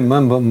I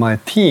remember my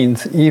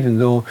teens, even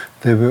though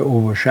they were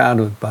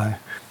overshadowed by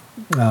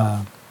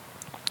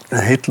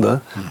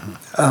Hitler,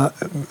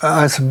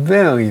 as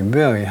very,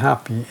 very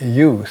happy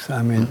youth.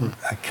 I mean,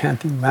 I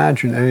can't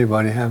imagine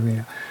anybody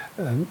having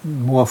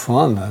more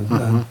fun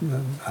and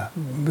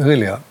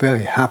really a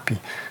very happy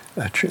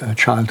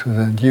childhood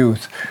and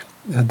youth.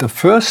 The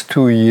first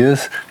 2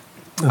 years,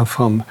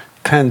 from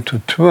 10 to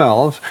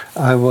 12,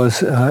 I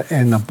was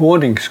in a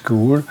boarding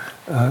school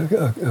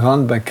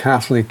run by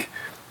Catholic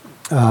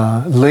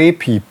lay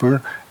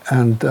people,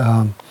 and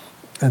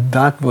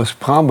that was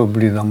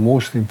probably the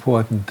most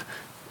important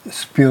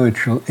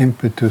spiritual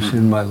impetus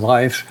in my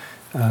life.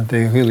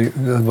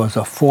 That was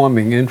a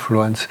forming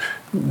influence.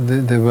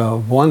 They were a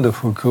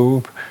wonderful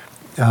group,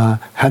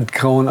 had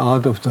grown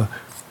out of the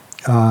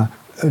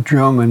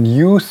German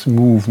youth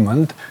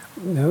movement,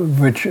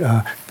 which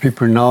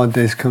people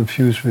nowadays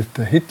confuse with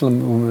the Hitler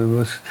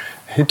movement.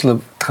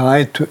 Hitler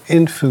tried to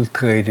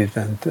infiltrate it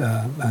and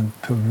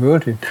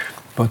pervert it,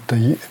 but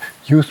the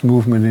youth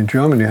movement in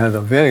Germany had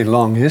a very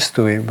long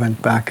history. It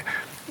went back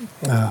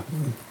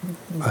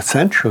a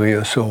century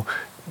or so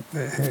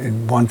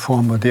in one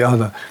form or the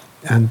other,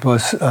 and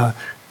was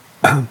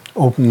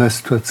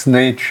openness towards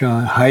nature,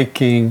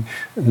 hiking,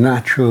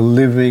 natural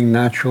living,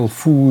 natural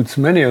foods.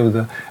 Many of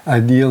the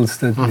ideals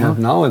that we have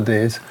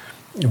nowadays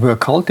were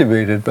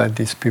cultivated by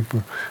these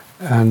people.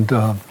 And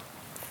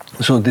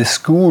so this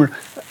school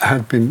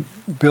had been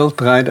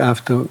built right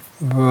after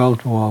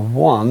World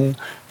War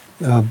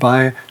I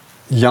by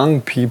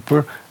young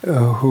people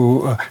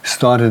who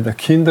started a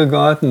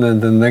kindergarten,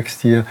 and the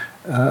next year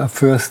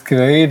first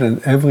grade,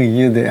 and every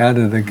year they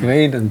added a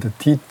grade, and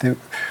they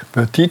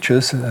were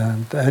teachers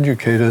and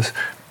educators,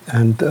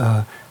 and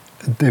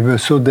they were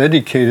so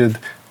dedicated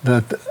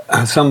that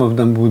some of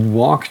them would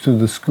walk to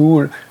the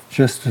school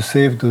just to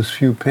save those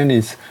few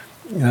pennies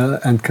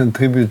and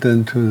contribute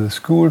them to the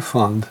school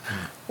fund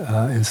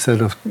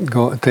instead of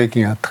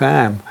taking a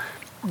tram.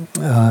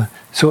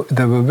 So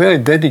they were very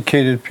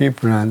dedicated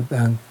people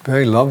and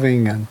very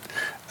loving and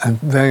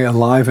very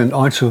alive, and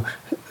also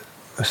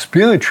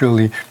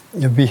spiritually.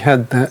 We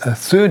had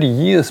 30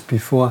 years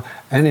before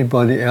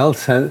anybody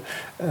else had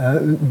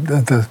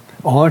the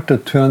altar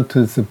turned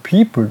to the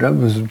people. That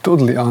was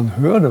totally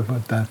unheard of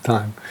at that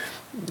time.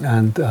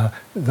 And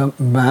the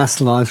Mass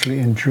largely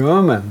in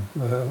German.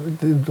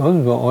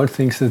 Those were all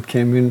things that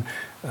came in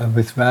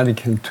with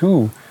Vatican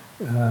II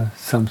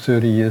some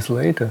 30 years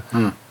later.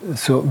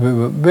 So we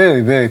were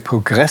very, very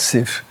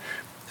progressive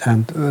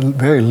and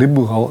very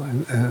liberal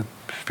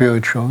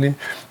spiritually.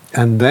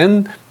 And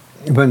then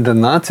when the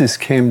Nazis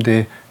came,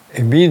 they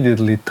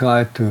immediately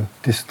tried to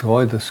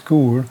destroy the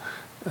school.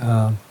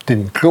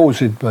 Didn't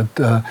close it, but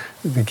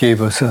they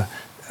gave us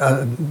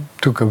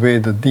took away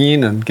the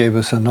dean and gave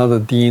us another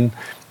dean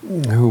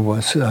who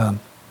was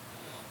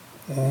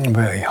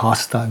very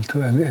hostile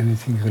to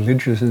anything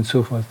religious and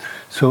so forth.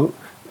 So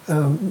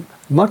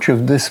much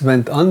of this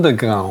went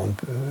underground.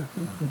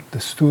 The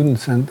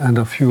students and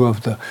a few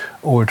of the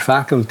old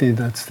faculty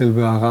that still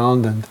were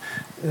around, and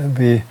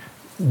we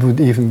would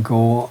even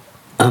go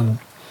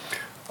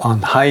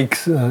on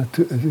hikes.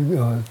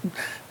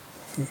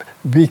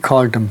 We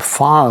called them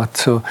Fahrt,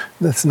 so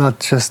that's not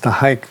just a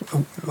hike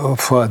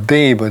for a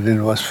day, but it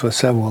was for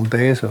several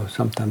days or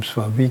sometimes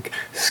for a week.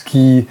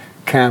 Ski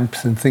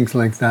camps and things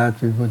like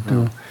that we would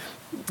do.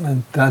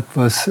 And that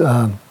was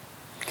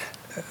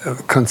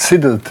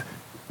considered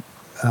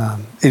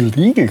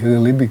illegal,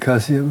 really,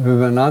 because we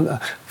were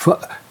not...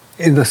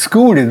 in the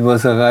school it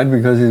was all right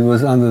because it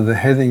was under the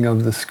heading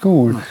of the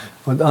school,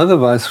 but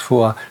otherwise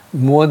for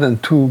more than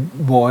two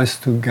boys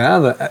to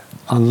gather,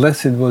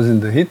 unless it was in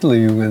the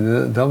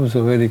Hitlerjugend, that was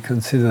already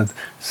considered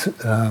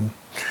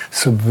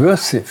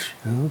subversive.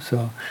 You know?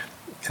 So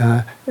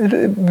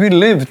we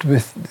lived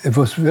with it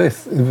was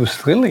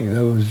thrilling.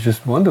 That was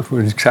just wonderful.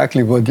 It's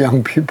exactly what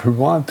young people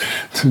want,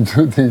 to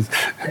do these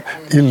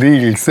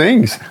illegal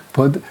things.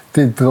 But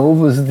they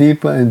drove us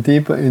deeper and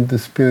deeper into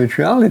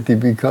spirituality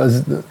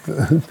because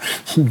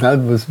that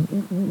was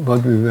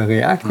what we were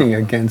reacting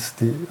against,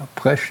 the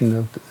oppression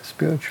of the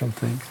spiritual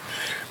things.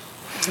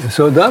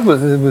 So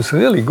it was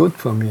really good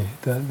for me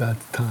that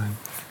time.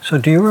 So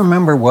do you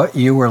remember what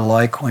you were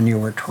like when you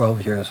were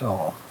 12 years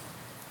old?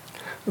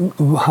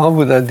 How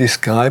would I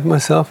describe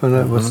myself when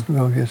I was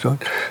 12 years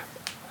old?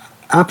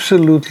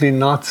 Absolutely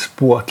not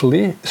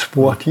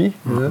sporty.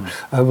 You know?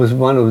 I was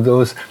one of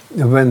those,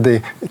 when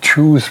they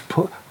choose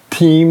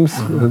teams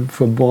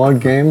for ball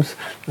games,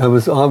 I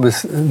was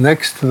always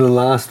next to the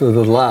last or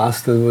the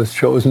last that was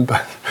chosen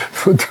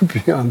to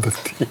be on the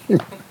team.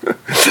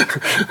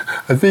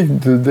 I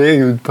think today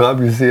you would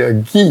probably say a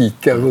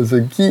geek. I was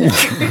a geek.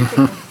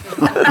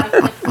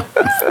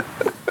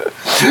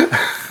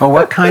 Well,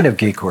 what kind of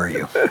geek were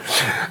you?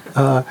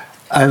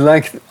 I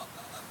liked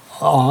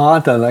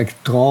art, I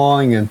liked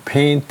drawing and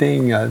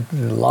painting. I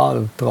did a lot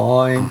of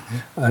drawing.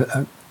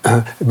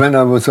 When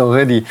I was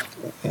already,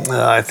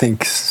 I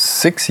think,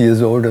 6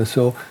 years old or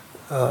so,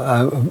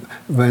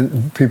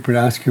 when people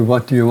ask you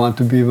what do you want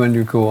to be when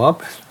you grow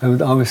up, I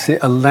would always say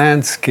a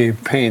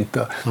landscape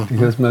painter,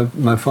 because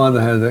my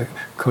father had a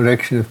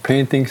collection of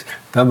paintings.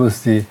 That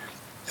was the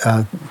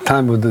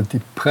time of the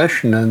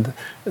Depression, and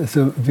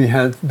so we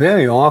had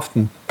very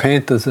often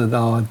painters at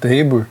our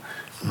table,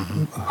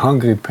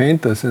 hungry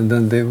painters, and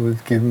then they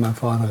would give my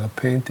father a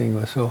painting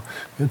or so.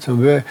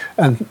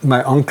 And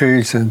my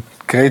uncles and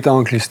great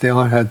uncles, they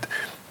all had,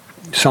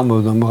 some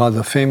of them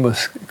rather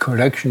famous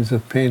collections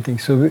of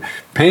paintings. So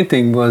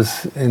painting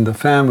was in the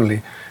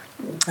family,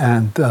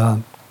 and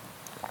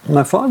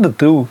my father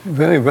drew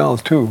very well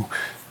too.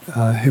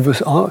 He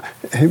was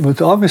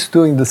always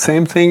doing the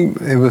same thing.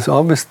 He was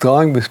always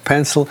drawing with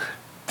pencil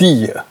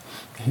deer.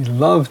 He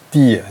loved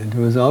deer, and he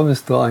was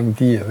always drawing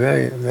deer.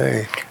 Very,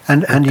 very.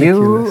 And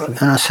you,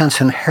 in a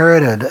sense,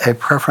 inherited a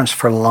preference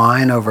for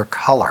line over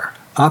color.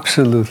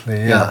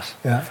 Absolutely, yes.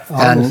 Yeah.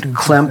 And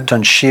Klimt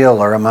and Schiele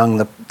are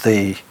among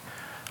the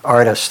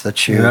artists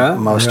that you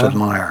most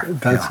admire.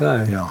 That's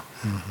right. Yeah.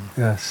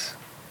 Yes.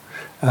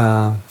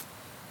 That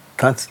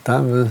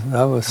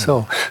was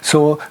so.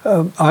 So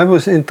I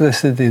was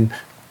interested in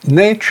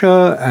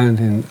nature and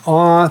in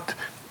art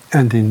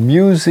and in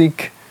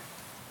music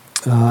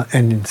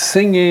and in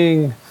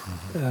singing.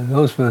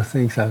 Those were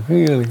things I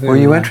really Were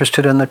you liked.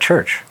 interested in the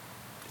church?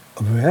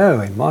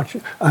 Very much.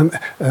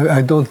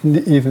 I don't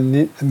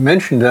even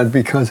mention that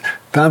because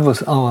that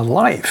was our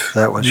life.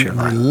 That was your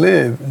life. We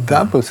lived.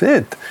 That was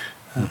it.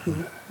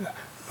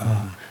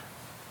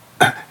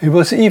 It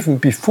was even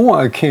before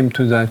I came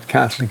to that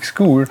Catholic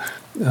school.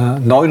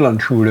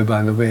 Neulandschule,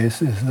 by the way, is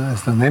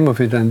the name of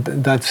it, and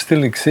that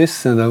still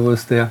exists. And I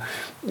was there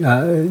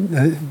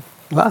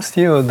last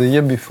year or the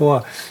year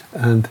before,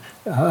 and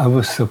I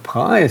was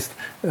surprised.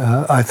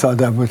 I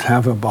thought I would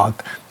have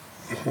about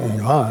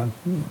a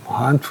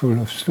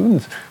handful of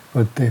students,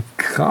 but they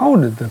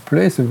crowded the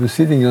place. They were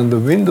sitting on the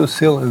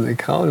windowsill and they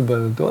crowded by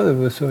the door. They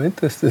were so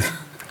interested.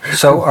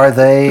 So are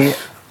they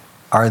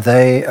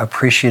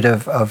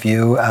appreciative of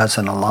you as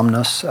an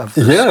alumnus of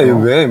the Yeah,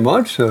 school? very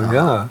much so,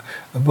 yeah.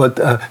 But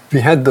we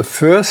had the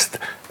first,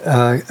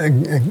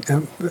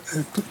 when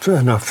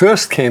I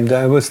first came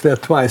there, I was there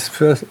twice.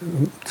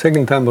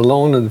 Second time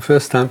alone, and the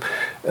first time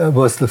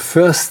was the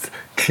first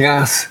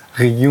class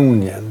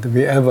reunion that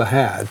we ever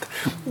had.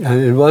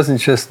 And it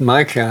wasn't just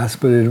my class,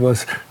 but it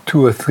was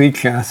 2 or 3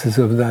 classes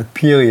of that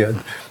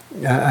period.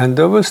 And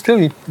there were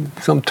still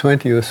some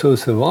 20 or so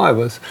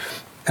survivors.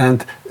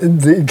 And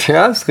the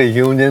class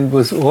reunion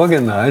was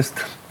organized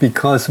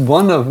because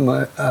one of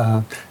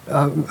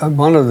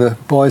the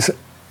boys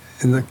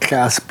in the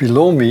class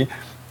below me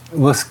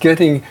was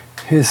getting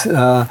his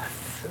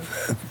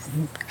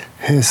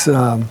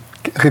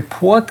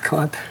report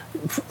card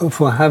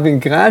for having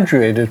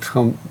graduated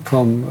from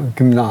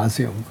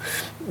gymnasium.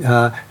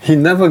 He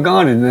never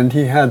got it, and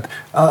he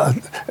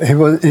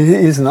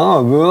is now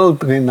a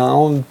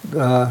world-renowned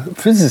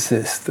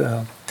physicist,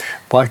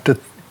 Walter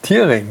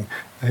Thierring.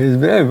 He's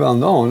very well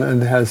known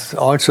and has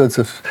all sorts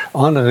of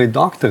honorary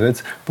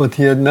doctorates, but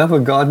he had never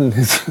gotten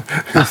his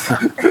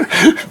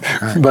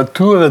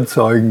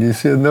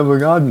Maturazeugnis. He had never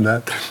gotten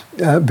that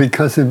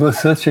because it was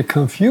such a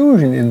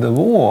confusion in the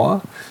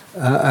war.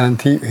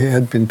 And he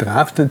had been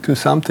drafted to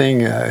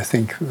something, I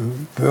think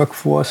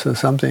workforce or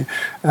something,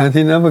 and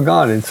he never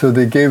got it. So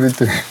they gave it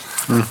to him.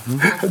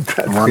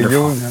 That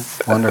reunion.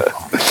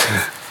 Wonderful.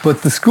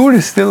 But the school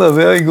is still a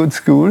very good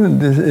school,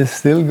 and is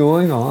still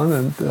going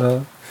on,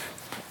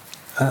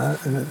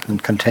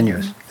 and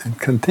continues. It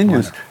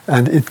continues.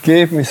 And it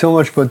gave me so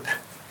much. But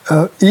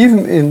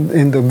even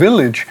in the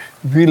village,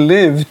 we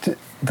lived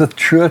the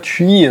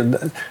church year.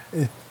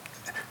 It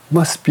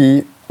must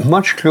be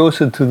much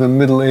closer to the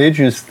Middle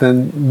Ages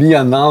than we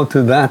are now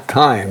to that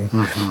time.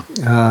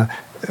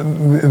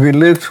 We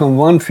lived from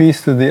one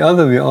feast to the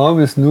other. We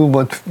always knew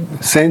what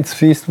saint's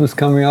feast was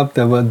coming up.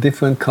 There were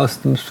different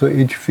customs for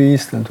each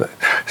feast, and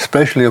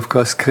especially, of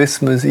course,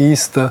 Christmas,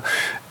 Easter,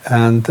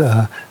 and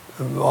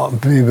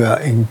we were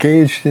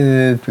engaged in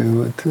it. We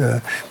would.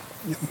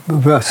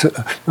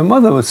 My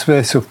mother was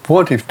very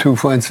supportive too.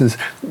 For instance,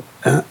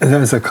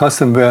 there's a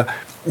custom where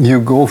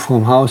you go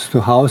from house to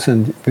house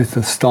and with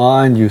a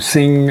star and you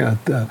sing at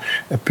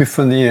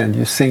Epiphany and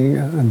you sing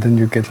and then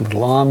you get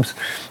little alms.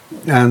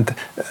 And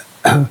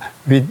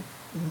we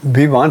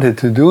wanted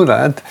to do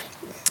that.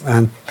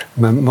 And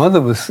my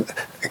mother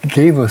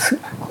gave us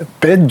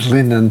bed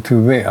linen to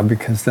wear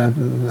because that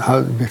how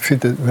we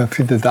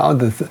fitted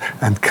out,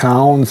 and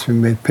crowns. We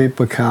made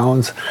paper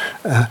crowns,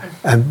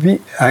 and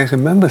I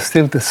remember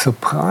still the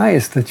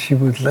surprise that she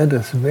would let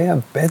us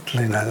wear bed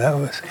linen. That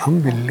was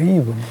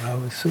unbelievable. I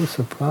was so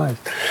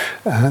surprised,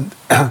 and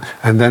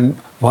then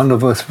one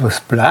of us was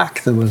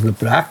black. There was the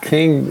Black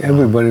King.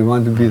 Everybody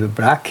wanted to be the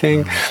Black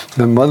King.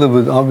 The mother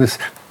would always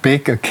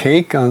bake a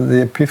cake on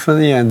the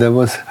Epiphany, and there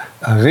was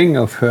a ring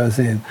of hers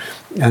in,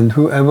 and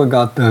whoever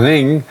got the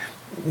ring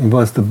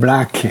was the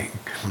Black King.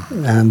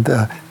 And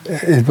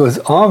it was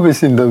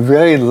always in the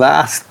very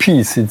last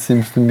piece, it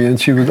seems to me, and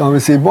she would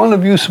always say, one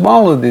of you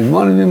swallowed it,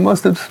 one of you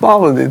must have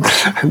swallowed it.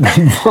 And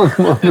then one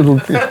more little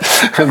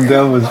piece, and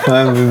that was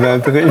finally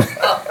that ring.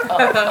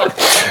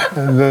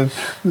 And then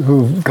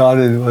who got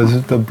it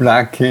was the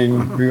Black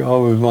King. We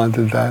always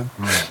wanted that.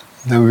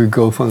 Then we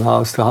go from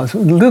house to house.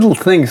 Little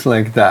things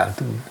like that.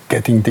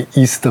 Getting the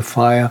Easter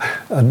fire.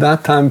 At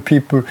that time,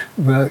 people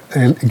were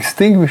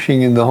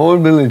extinguishing in the whole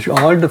village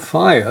all the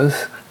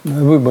fires.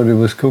 Everybody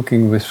was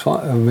cooking with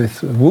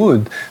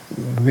wood.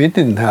 We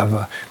didn't have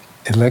an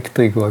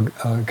electric or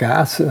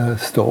gas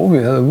stove. We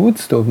had a wood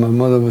stove. My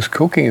mother was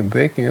cooking and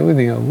baking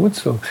everything on a wood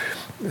stove.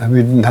 And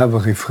we didn't have a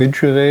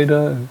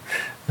refrigerator.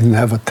 We didn't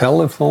have a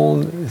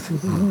telephone. It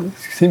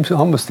seems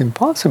almost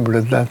impossible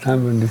at that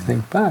time when you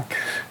think back.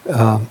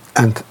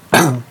 And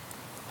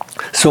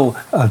so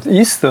at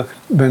Easter,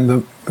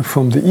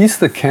 from the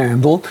Easter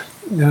candle,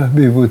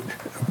 we would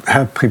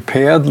have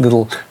prepared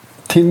little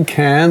tin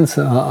cans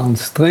on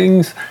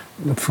strings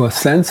for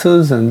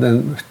censers, and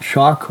then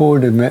charcoal.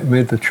 They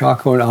made the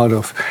charcoal out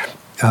of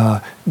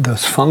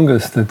this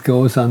fungus that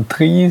goes on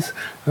trees.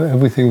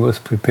 Everything was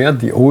prepared.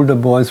 The older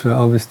boys were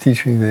always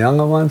teaching the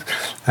younger ones.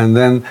 And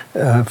then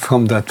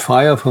from that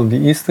fire, from the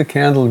Easter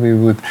candle, we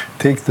would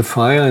take the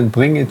fire and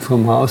bring it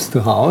from house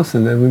to house,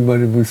 and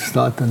everybody would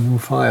start a new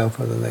fire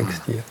for the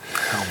next year.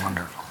 How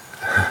wonderful.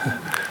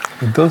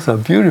 Those are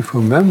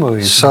beautiful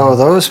memories. So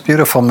those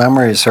beautiful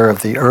memories are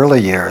of the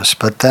early years,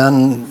 but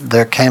then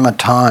there came a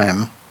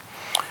time,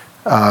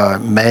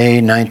 May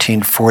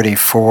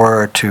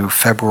 1944 to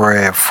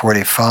February of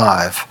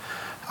 45,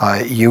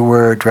 you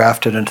were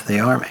drafted into the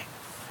Army.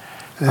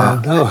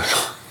 No.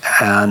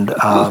 And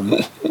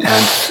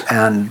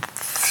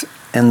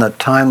in the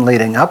time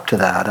leading up to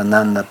that, and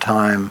then the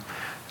time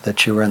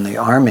that you were in the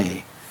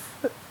Army,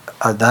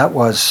 that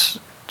was,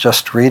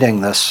 just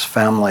reading this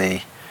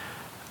family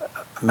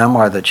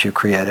memoir that you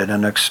created,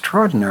 an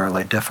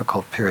extraordinarily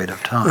difficult period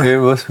of time. It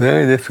was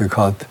very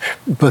difficult,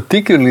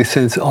 particularly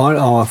since all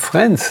our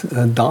friends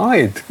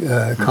died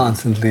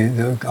constantly,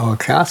 our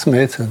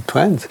classmates and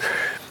friends.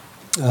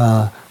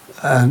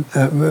 And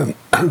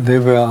they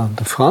were on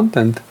the front,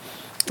 and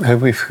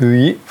every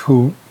few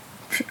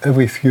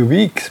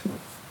weeks,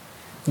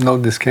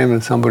 notice came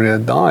that somebody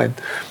had died,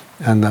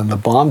 and then the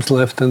bombs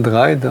left and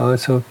right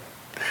also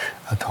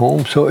at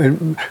home. So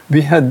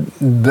we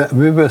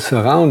were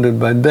surrounded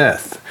by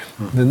death.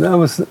 And that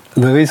was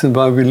the reason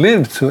why we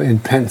lived so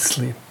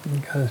intensely,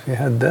 because we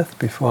had death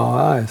before our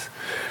eyes.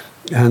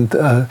 And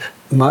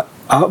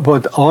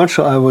but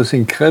also I was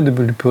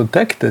incredibly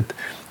protected.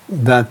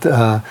 That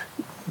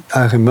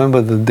I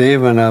remember the day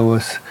when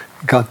I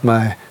got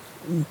my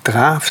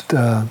draft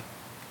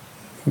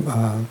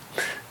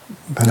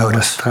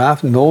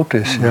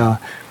notice. Yeah.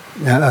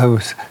 I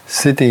was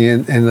sitting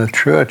in a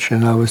church,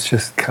 and I was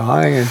just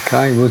crying and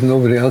crying. There was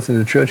nobody else in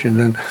the church. And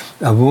then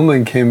a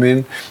woman came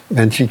in,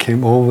 and she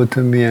came over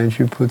to me, and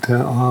she put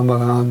her arm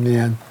around me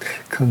and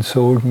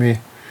consoled me.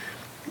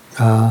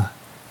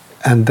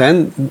 And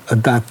then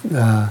that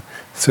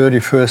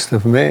 31st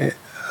of May,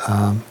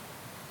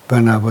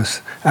 when I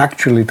was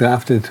actually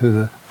drafted to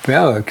the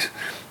barracks,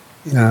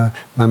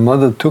 my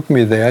mother took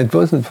me there. It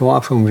wasn't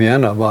far from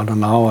Vienna, about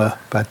an hour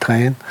by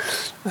train.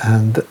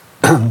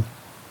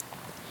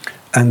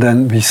 And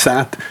then we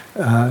sat,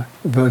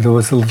 there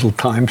was a little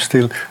time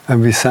still,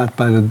 and we sat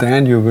by the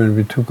Danube and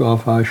we took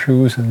off our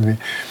shoes and we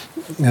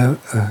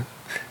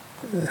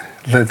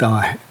let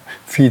our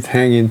feet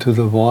hang into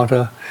the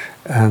water.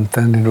 And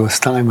then it was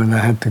time when I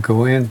had to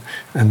go in.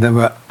 And there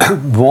were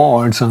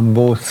walls on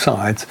both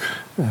sides,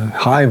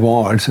 high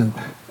walls, and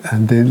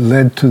they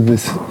led to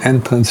this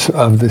entrance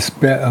of the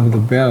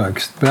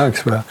barracks. The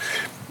barracks were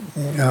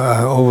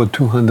over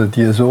 200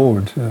 years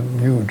old, a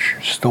huge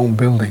stone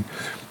building.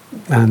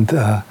 And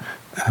I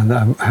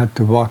had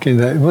to walk in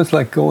there. It was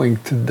like going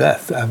to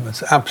death. I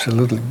was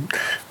absolutely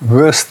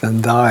worse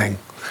than dying.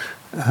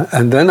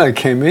 And then I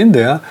came in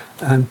there,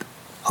 and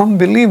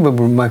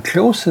unbelievable, my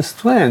closest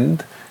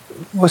friend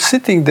was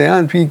sitting there,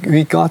 and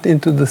we got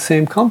into the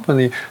same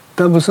company.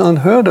 That was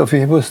unheard of.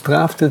 He was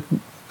drafted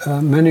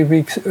many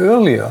weeks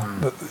earlier.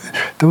 But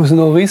there was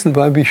no reason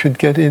why we should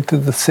get into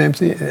the same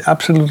thing.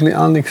 Absolutely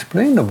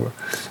unexplainable.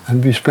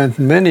 And we spent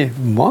many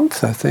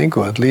months, I think,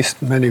 or at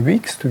least many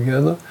weeks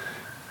together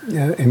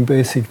in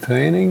basic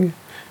training.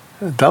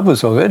 That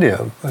was already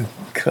an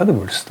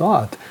incredible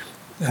start.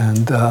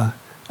 And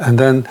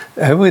then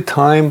every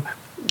time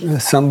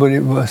somebody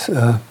was,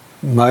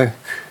 my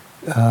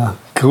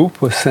group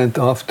was sent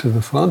off to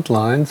the front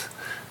lines,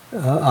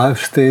 I've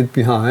stayed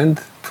behind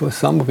for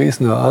some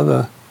reason or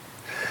other.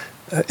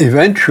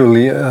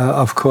 Eventually,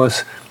 of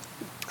course,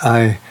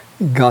 I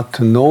got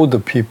to know the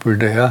people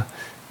there,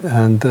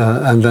 and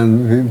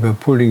then we were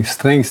pulling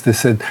strings. They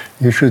said,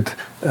 you should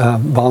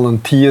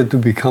volunteer to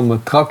become a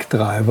truck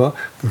driver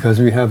because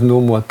we have no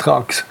more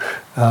trucks.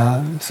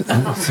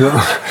 So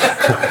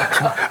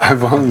I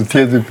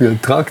volunteered to be a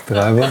truck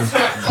driver.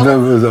 That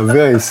was a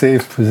very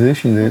safe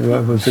position.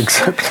 I was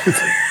accepted.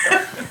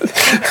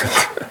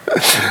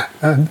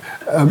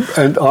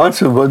 And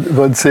also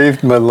what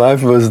saved my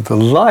life was the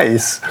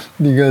lice,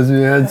 because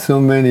we had so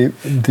many,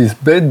 these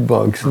bed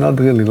bugs, not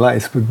really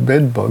lice, but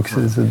bed bugs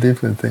is a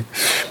different thing.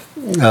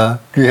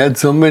 We had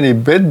so many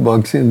bed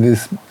bugs in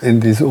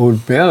these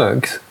old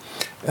barracks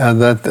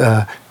and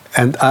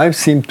I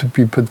seemed to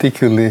be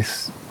particularly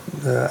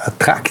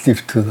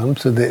attractive to them,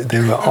 so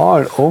they were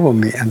all over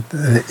me, and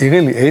they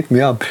really ate me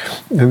up.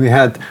 And we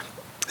had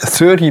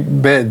 30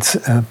 beds,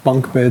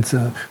 bunk beds,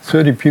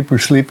 30 people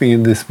sleeping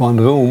in this one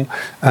room,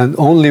 and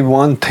only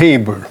one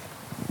table.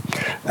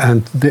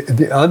 And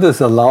the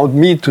others allowed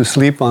me to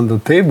sleep on the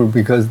table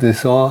because they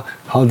saw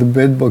how the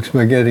bedbugs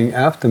were getting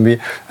after me.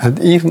 And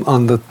even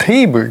on the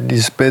table,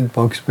 these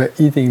bedbugs were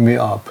eating me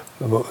up.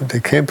 They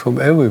came from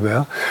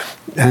everywhere.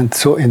 And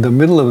so in the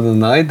middle of the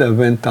night, I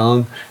went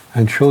down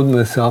and showed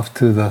myself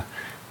to the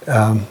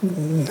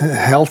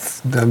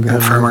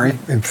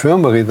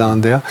infirmary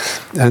down there,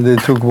 and they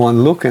took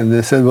one look and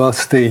they said, well,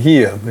 stay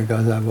here,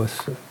 because I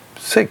was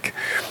sick.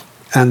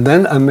 And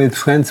then I made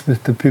friends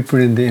with the people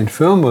in the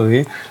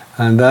infirmary,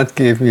 and that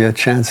gave me a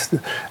chance.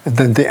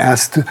 Then they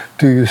asked,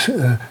 do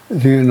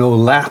you know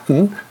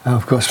Latin? And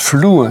of course,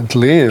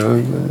 fluently,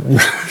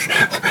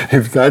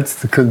 if that's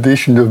the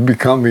condition of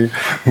becoming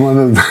one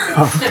of the...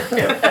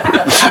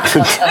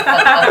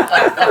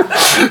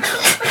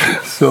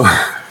 So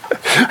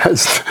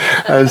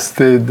I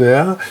stayed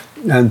there,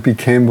 and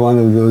became one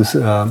of those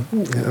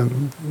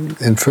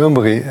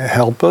infirmary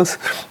helpers.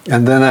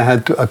 And then I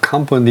had to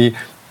accompany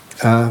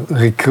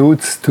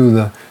recruits to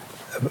the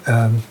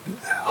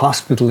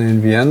hospital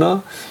in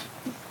Vienna.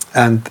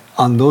 And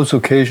on those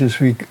occasions,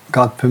 we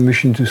got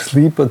permission to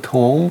sleep at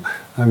home,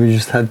 and we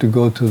just had to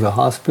go to the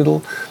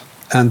hospital.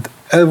 And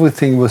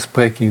everything was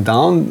breaking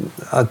down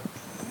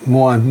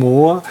more and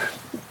more.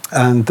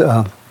 And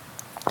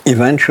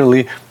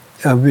eventually,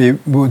 we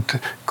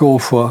would go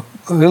for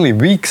really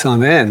weeks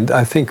on end,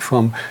 I think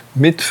from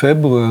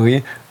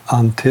mid-February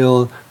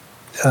until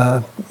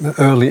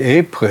early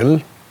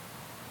April,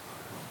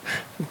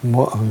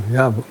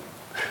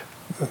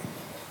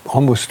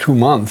 almost 2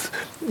 months,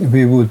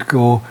 we would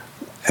go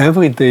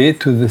every day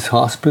to this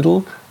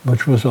hospital,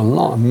 which was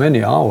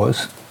many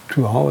hours,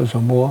 2 hours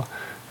or more.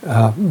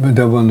 But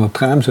there were no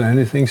trams or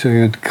anything, so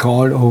you'd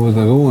crawl over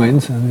the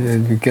ruins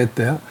and you get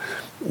there.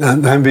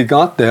 And when we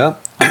got there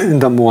in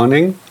the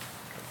morning,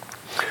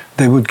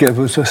 they would give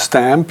us a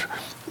stamp,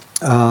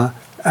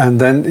 and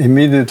then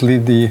immediately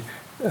the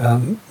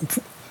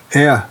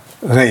air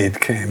raid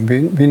came.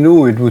 We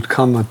knew it would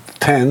come at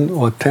 10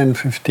 or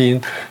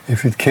 10:15.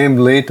 If it came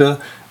later,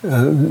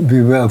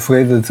 we were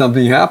afraid that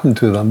something happened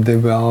to them. They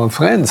were our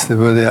friends. They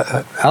were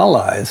their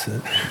allies.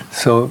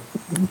 So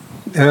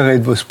air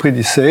raid was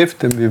pretty safe.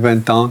 Then we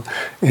went down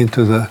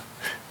into the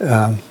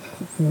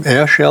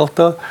air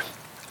shelter,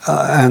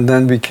 and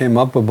then we came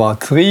up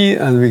about 3,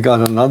 and we got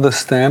another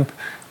stamp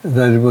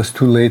that it was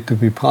too late to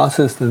be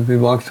processed, and we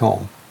walked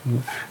home.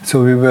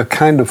 So we were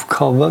kind of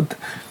covered,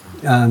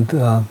 and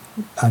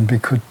we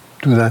could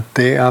do that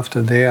day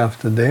after day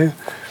after day.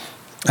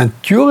 And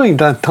during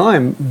that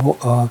time,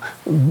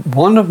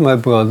 one of my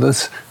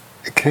brothers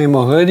came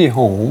already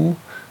home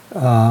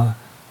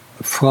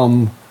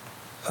from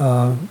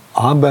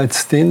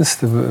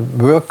Arbeitsdienst,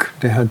 work.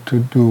 They had to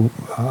do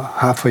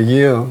half a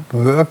year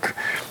work,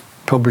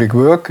 public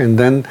work, and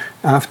then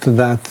after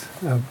that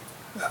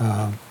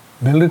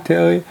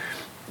military.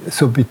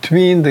 So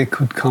between they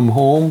could come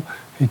home,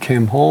 he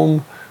came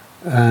home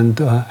and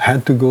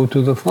had to go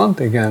to the front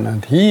again.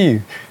 And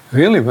he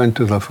really went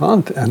to the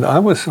front, and I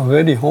was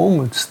already home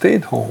and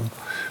stayed home.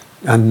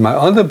 And my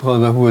other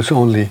brother, who was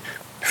only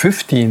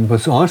 15,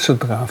 was also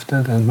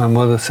drafted, and my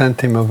mother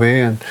sent him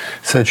away and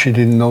said she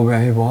didn't know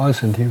where he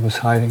was, and he was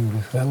hiding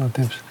with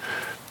relatives.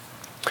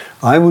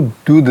 I would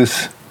do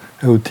this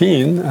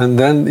routine, and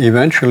then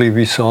eventually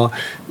we saw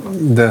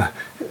the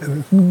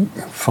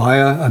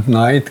fire at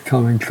night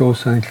coming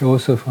closer and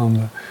closer from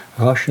the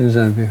Russians,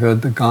 and we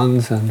heard the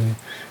guns, and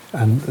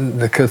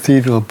the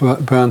cathedral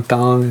burnt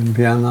down in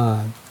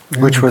Vienna.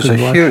 Which was a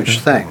huge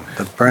thing.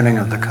 The burning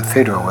of the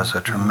cathedral was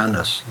a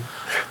tremendous.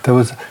 There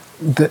was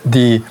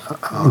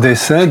they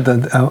said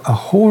that a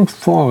whole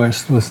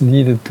forest was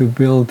needed to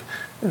build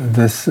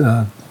this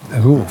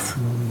roof,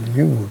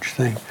 huge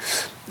thing,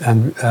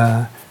 and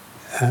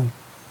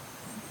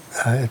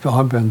it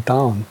all burned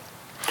down.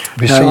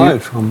 We saw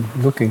it from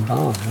looking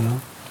down, you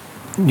know.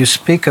 You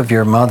speak of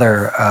your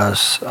mother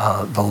as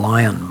the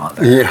Lion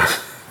Mother. Yeah.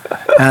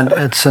 And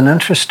it's an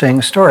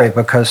interesting story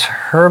because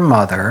her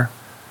mother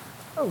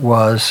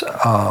was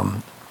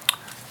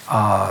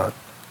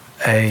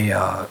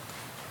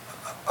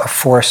a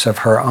force of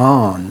her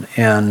own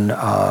in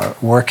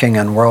working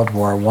in World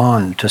War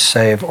I to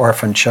save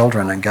orphan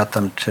children and get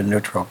them to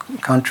neutral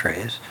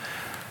countries.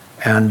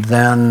 And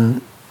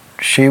then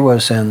she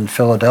was in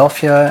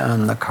Philadelphia,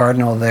 and the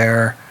cardinal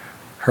there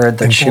heard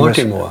that she was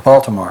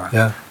Baltimore.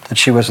 Yeah. That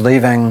she was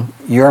leaving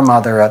your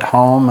mother at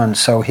home, and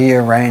so he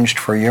arranged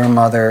for your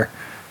mother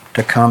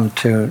to come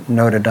to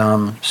Notre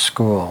Dame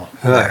school.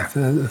 Right.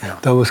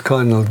 That was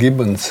Cardinal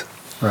Gibbons.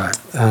 Right.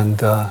 And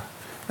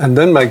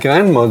then my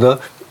grandmother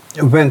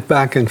went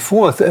back and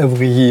forth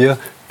every year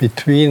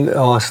between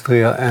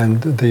Austria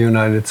and the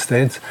United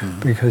States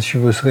because she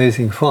was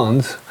raising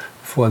funds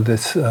for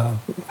this.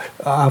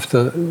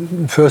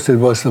 First it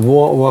was the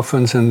war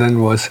orphans, and then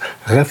was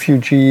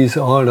refugees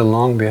all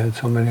along. We had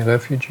so many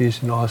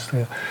refugees in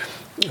Austria.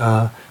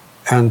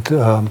 And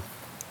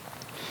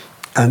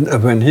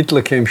when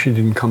Hitler came, she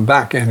didn't come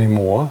back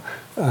anymore.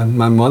 And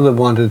my mother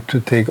wanted to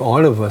take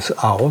all of us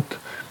out.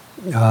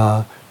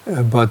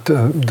 But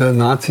the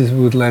Nazis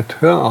would let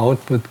her out,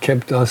 but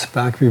kept us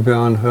back. We were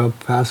on her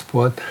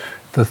passport.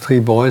 The 3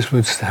 boys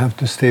would have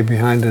to stay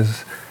behind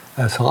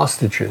as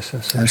hostages.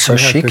 And so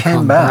she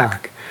came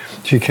back.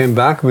 She came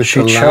back with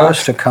She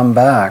chose to come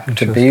back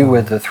to be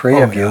with the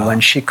 3 of you when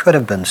she could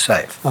have been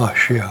safe. Oh,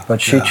 sure. But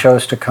she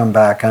chose to come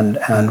back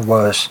and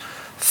was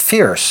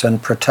fierce in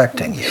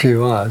protecting you. She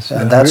was.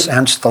 And that's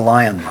hence the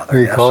Lion Mother.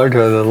 We called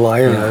her the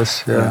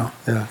Lioness.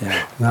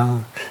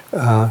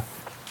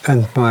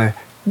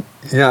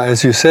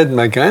 As you said,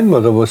 my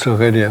grandmother was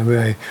already a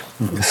very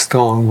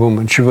strong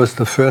woman. She was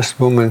the first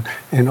woman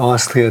in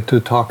Austria to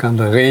talk on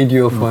the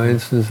radio, for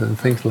instance, and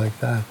things like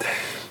that.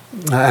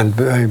 And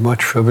very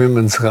much for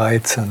women's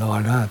rights and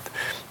all that.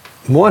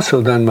 More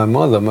so than my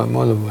mother. My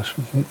mother was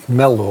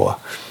mellower.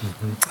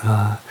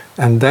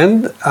 And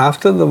then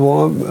after the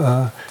war,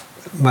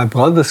 my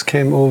brothers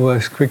came over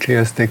as quickly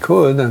as they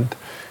could, and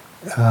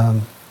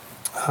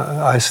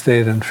I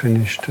stayed and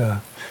finished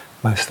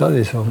my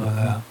studies over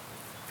there.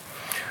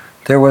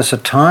 There was a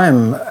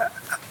time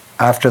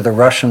after the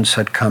Russians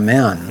had come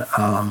in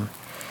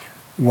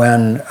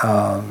when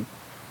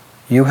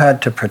you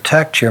had to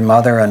protect your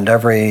mother and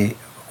every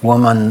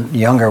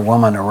younger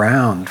woman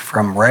around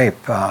from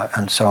rape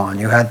and so on.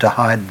 You had to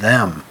hide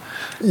them.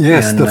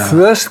 Yes, the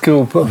first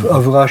group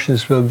of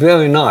Russians were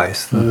very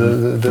nice,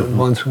 the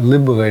ones who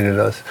liberated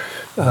us.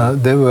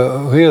 They were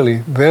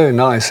really very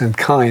nice and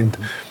kind,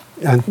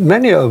 and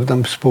many of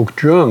them spoke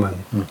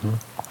German.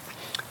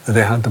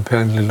 They had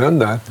apparently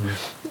learned that.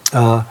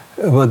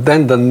 But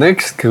then the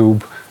next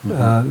group,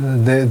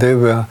 they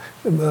were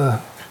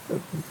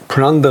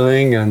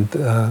plundering and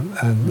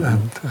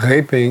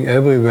raping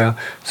everywhere,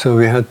 so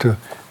we had to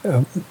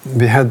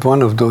we had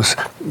one of those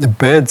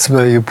beds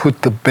where you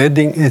put the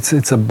bedding.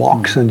 It's a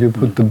box, and you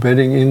put the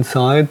bedding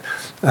inside,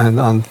 and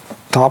on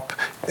top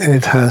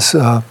it has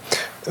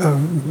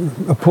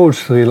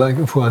upholstery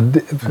like for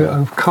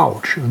a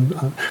couch. And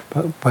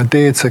by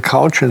day it's a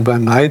couch, and by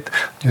night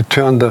you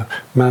turn the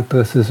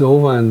mattresses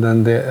over, and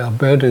then they are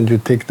bed, and you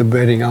take the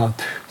bedding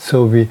out.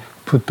 So we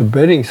put the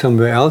bedding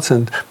somewhere else,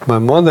 and my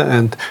mother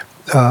and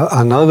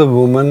another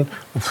woman,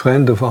 a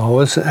friend of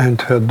ours, and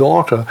her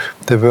daughter,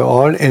 they were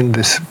all in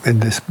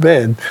this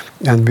bed,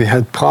 and we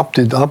had propped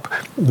it up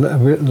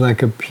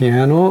like a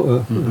piano,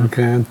 a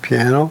grand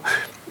piano.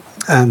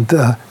 And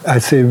I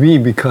say we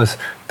because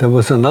there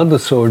was another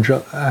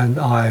soldier and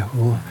I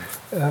who,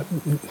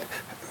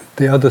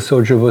 the other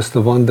soldier was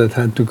the one that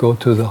had to go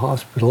to the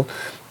hospital,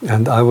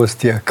 and I was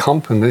the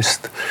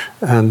accompanist,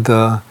 and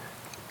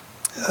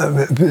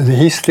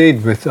he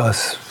stayed with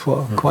us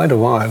for quite a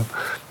while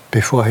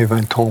before he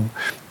went home.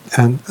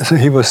 And so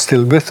he was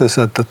still with us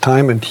at the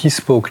time, and he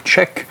spoke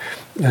Czech,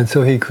 and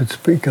so he could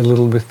speak a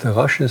little bit the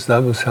Russians.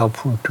 That was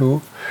helpful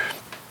too.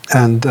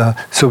 And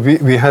so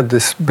we had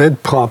this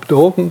bed propped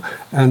open,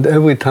 and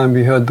every time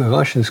we heard the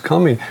Russians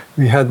coming,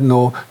 we had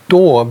no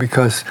door,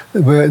 because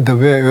the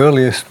very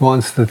earliest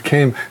ones that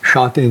came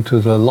shot into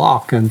the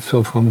lock, and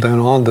so from then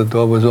on the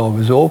door was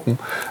always open.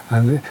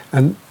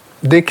 And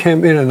they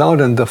came in and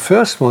out, and the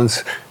first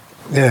ones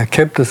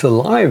kept us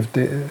alive.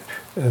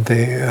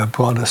 They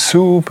brought us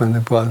soup, and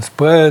they brought us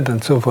bread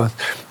and so forth.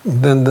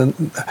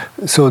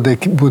 So they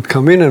would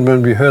come in, and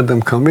when we heard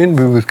them come in,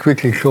 we would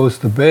quickly close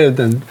the bed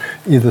and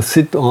either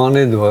sit on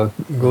it or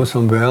go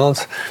somewhere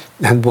else.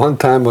 And one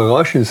time a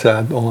Russian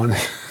sat on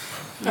it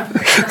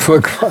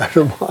for quite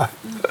a while.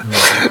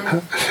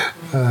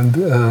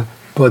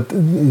 But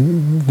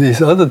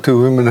these other two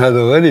women had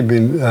already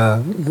been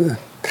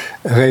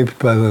raped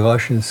by the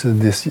Russians,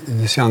 and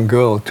this young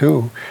girl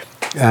too.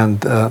 And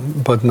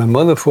but my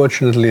mother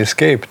fortunately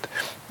escaped.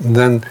 And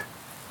then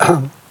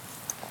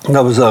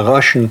there was a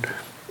Russian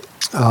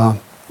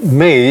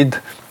maid.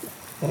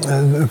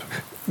 The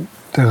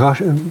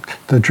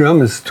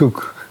Germans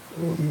took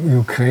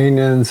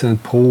Ukrainians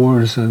and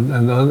Poles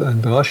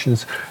and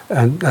Russians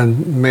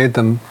and made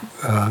them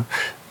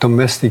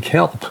domestic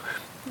help,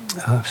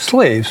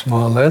 slaves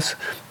more or less.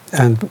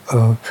 And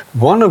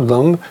one of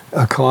them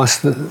across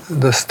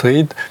the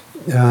street.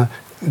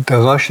 The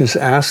Russians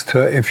asked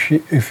her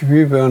if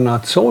we were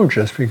not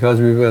soldiers, because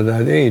we were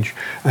that age.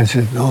 And she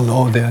said,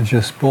 no, they are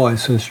just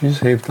boys. So she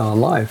saved our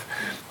life.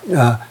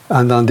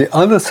 And on the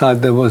other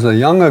side, there was a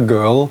younger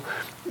girl,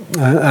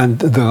 and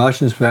the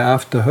Russians were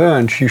after her,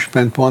 and she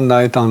spent one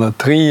night on a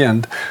tree,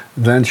 and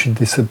then she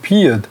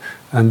disappeared.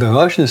 And the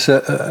Russians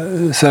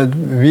said,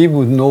 we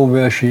would know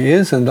where she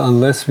is, and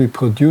unless we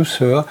produce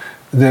her,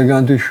 they're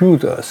going to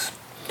shoot us.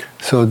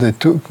 So they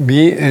took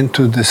me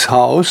into this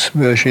house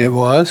where she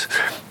was,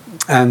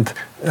 and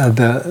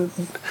the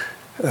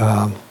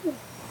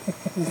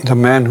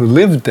man who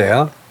lived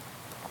there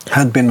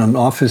had been an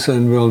officer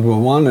in World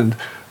War I and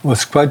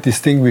was quite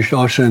distinguished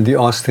also in the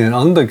Austrian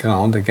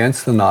underground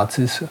against the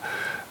Nazis.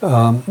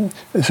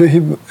 So he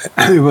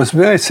was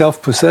very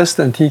self-possessed,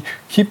 and he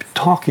kept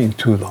talking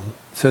to them.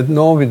 Said,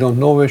 no, we don't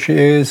know where she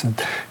is, and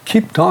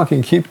keep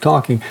talking.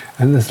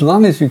 And as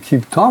long as you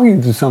keep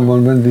talking to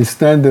someone, when they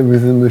stand there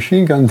with a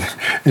machine gun,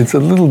 it's a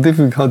little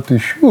difficult to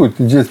shoot,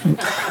 just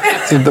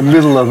in the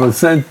middle of a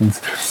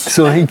sentence.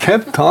 So he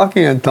kept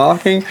talking, and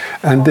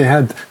they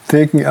had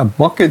taken a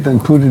bucket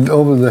and put it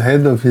over the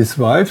head of his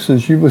wife, so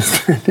she was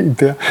standing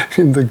there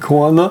in the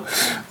corner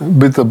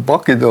with a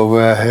bucket over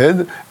her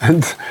head.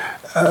 And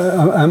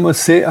I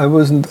must say, I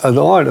wasn't at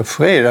all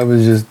afraid. I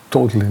was just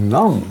totally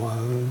numb.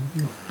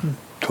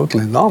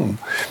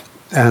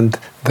 And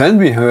then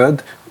we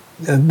heard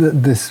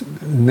this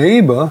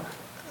neighbor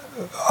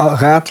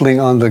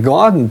rattling on the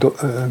garden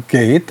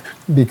gate,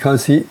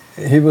 because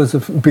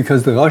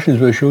because the Russians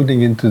were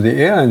shooting into the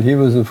air, and he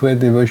was afraid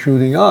they were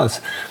shooting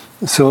us.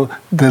 So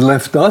they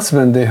left us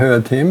when they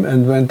heard him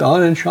and went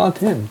out and shot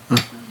him.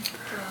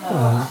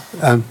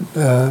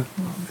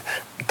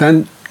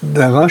 Then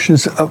the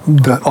Russians,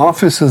 the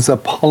officers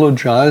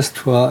apologized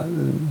for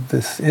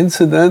this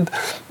incident,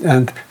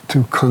 and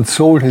to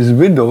console his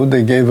widow,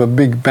 they gave a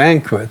big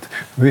banquet.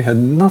 We had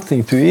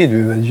nothing to eat.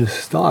 We were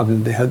just starved,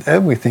 and they had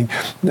everything.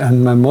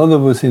 And my mother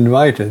was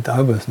invited.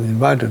 I wasn't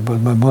invited,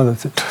 but my mother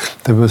said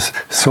there was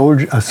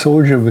a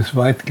soldier with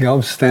white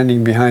gloves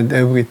standing behind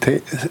every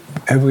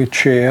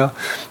chair,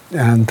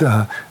 and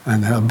a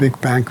big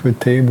banquet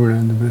table,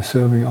 and they were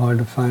serving all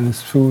the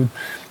finest food.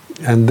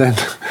 And then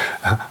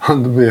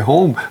on the way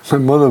home, my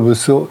mother was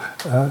so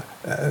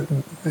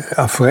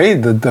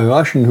afraid that the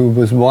Russian who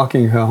was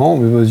walking her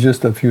home, it was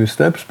just a few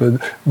steps, but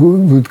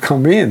would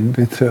come in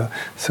with her.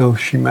 So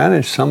she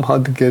managed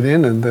somehow to get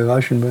in, and the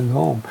Russian went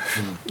home.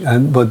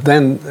 But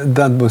then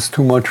that was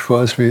too much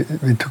for us. We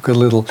took a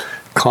little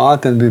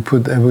cart and we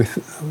put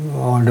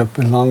all the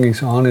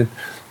belongings on it,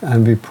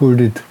 and we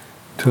pulled it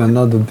to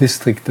another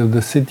district of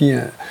the city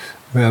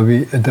where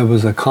there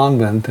was a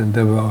convent, and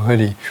there were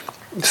already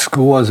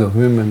scores of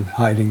women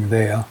hiding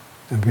there,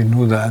 and we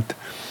knew that.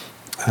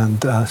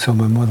 And so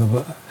my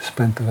mother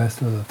spent the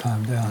rest of the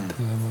time there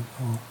until I would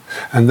go.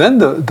 And then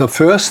the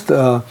first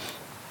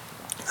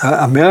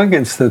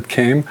Americans that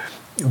came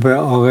were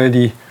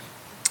already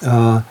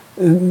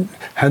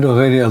had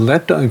already a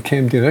letter and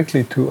came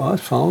directly to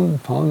us, found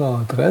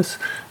our address,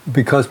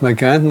 because my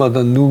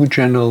grandmother knew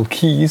General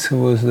Keyes,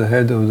 who was the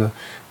head of the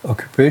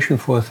occupation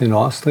force in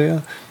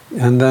Austria.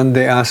 And then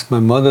they asked my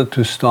mother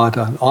to start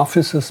an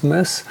officers'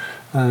 mess,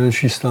 and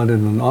she started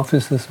an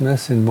officers'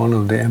 mess in one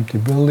of the empty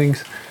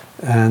buildings.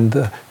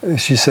 And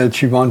she said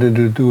she wanted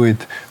to do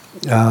it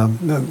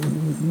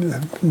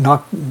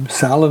not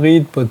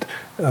salaried, but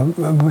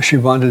she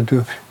wanted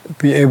to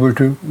be able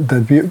to,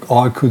 that we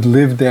all could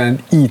live there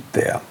and eat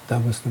there.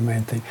 That was the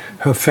main thing.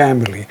 Her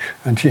family.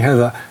 And she had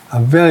a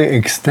very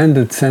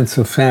extended sense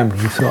of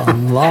family. So a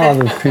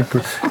lot of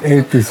people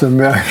ate this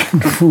American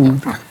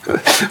food.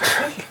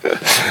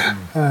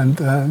 And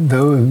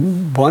there was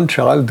one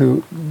child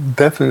who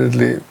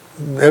definitely,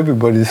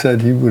 everybody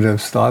said he would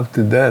have starved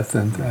to death,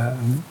 and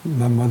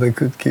my mother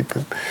could keep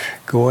him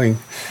going.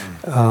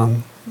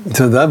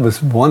 So that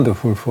was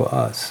wonderful for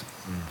us.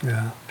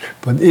 Yeah.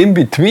 But in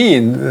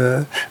between,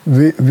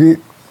 the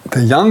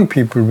young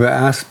people were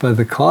asked by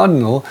the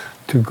cardinal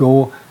to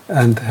go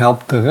and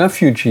help the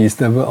refugees.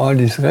 There were all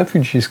these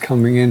refugees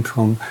coming in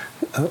from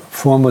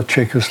former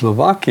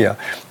Czechoslovakia.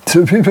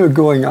 So we were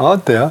going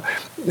out there,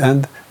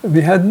 and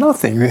we had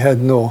nothing. We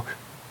had no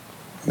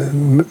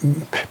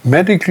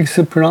medical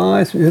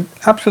supplies, we had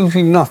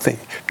absolutely nothing.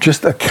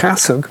 Just a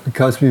cassock,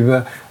 because we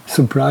were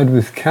supplied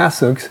with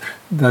cassocks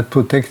that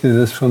protected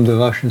us from the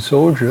Russian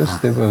soldiers.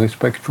 They were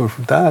respectful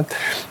for that.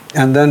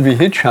 And then we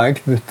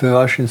hitchhiked with the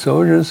Russian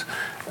soldiers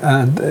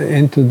and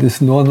into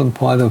this northern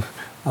part of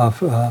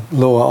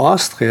Lower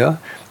Austria.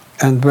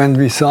 And when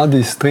we saw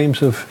these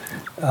streams of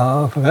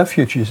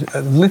refugees,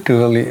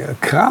 literally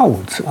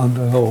crowds on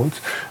the roads,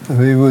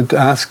 we would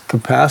ask the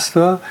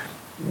pastor,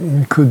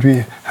 could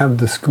we have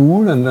the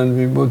school, and then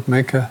we would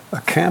make a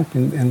camp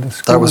in the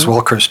school. That was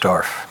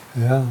Wilkersdorf.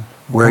 Yeah.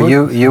 Where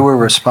you were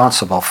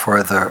responsible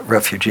for the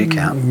refugee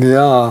camp.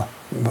 Yeah.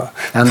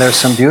 And there's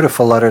some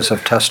beautiful letters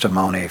of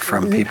testimony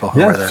from people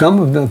who were there. Yeah,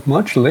 some of them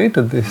much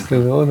later they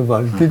still wrote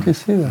about it. Did you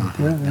see that?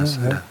 Yes,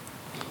 I did.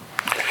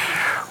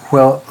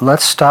 Well,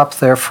 let's stop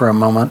there for a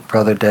moment,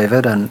 Brother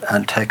David,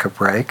 and take a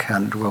break,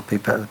 and we'll be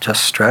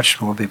just stretched,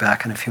 and we'll be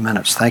back in a few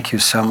minutes. Thank you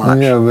so much.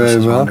 Yeah, very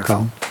welcome.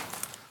 Wonderful.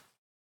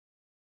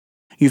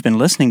 You've been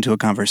listening to a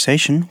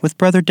conversation with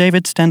Brother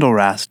David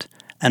Steindl-Rast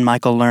and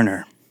Michael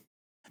Lerner.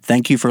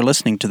 Thank you for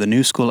listening to the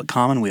New School at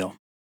Commonweal.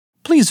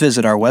 Please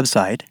visit our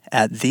website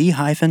at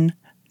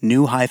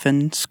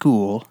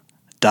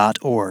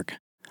the-new-school.org.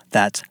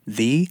 That's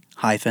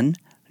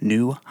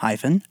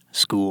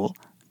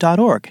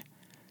the-new-school.org.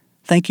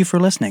 Thank you for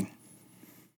listening.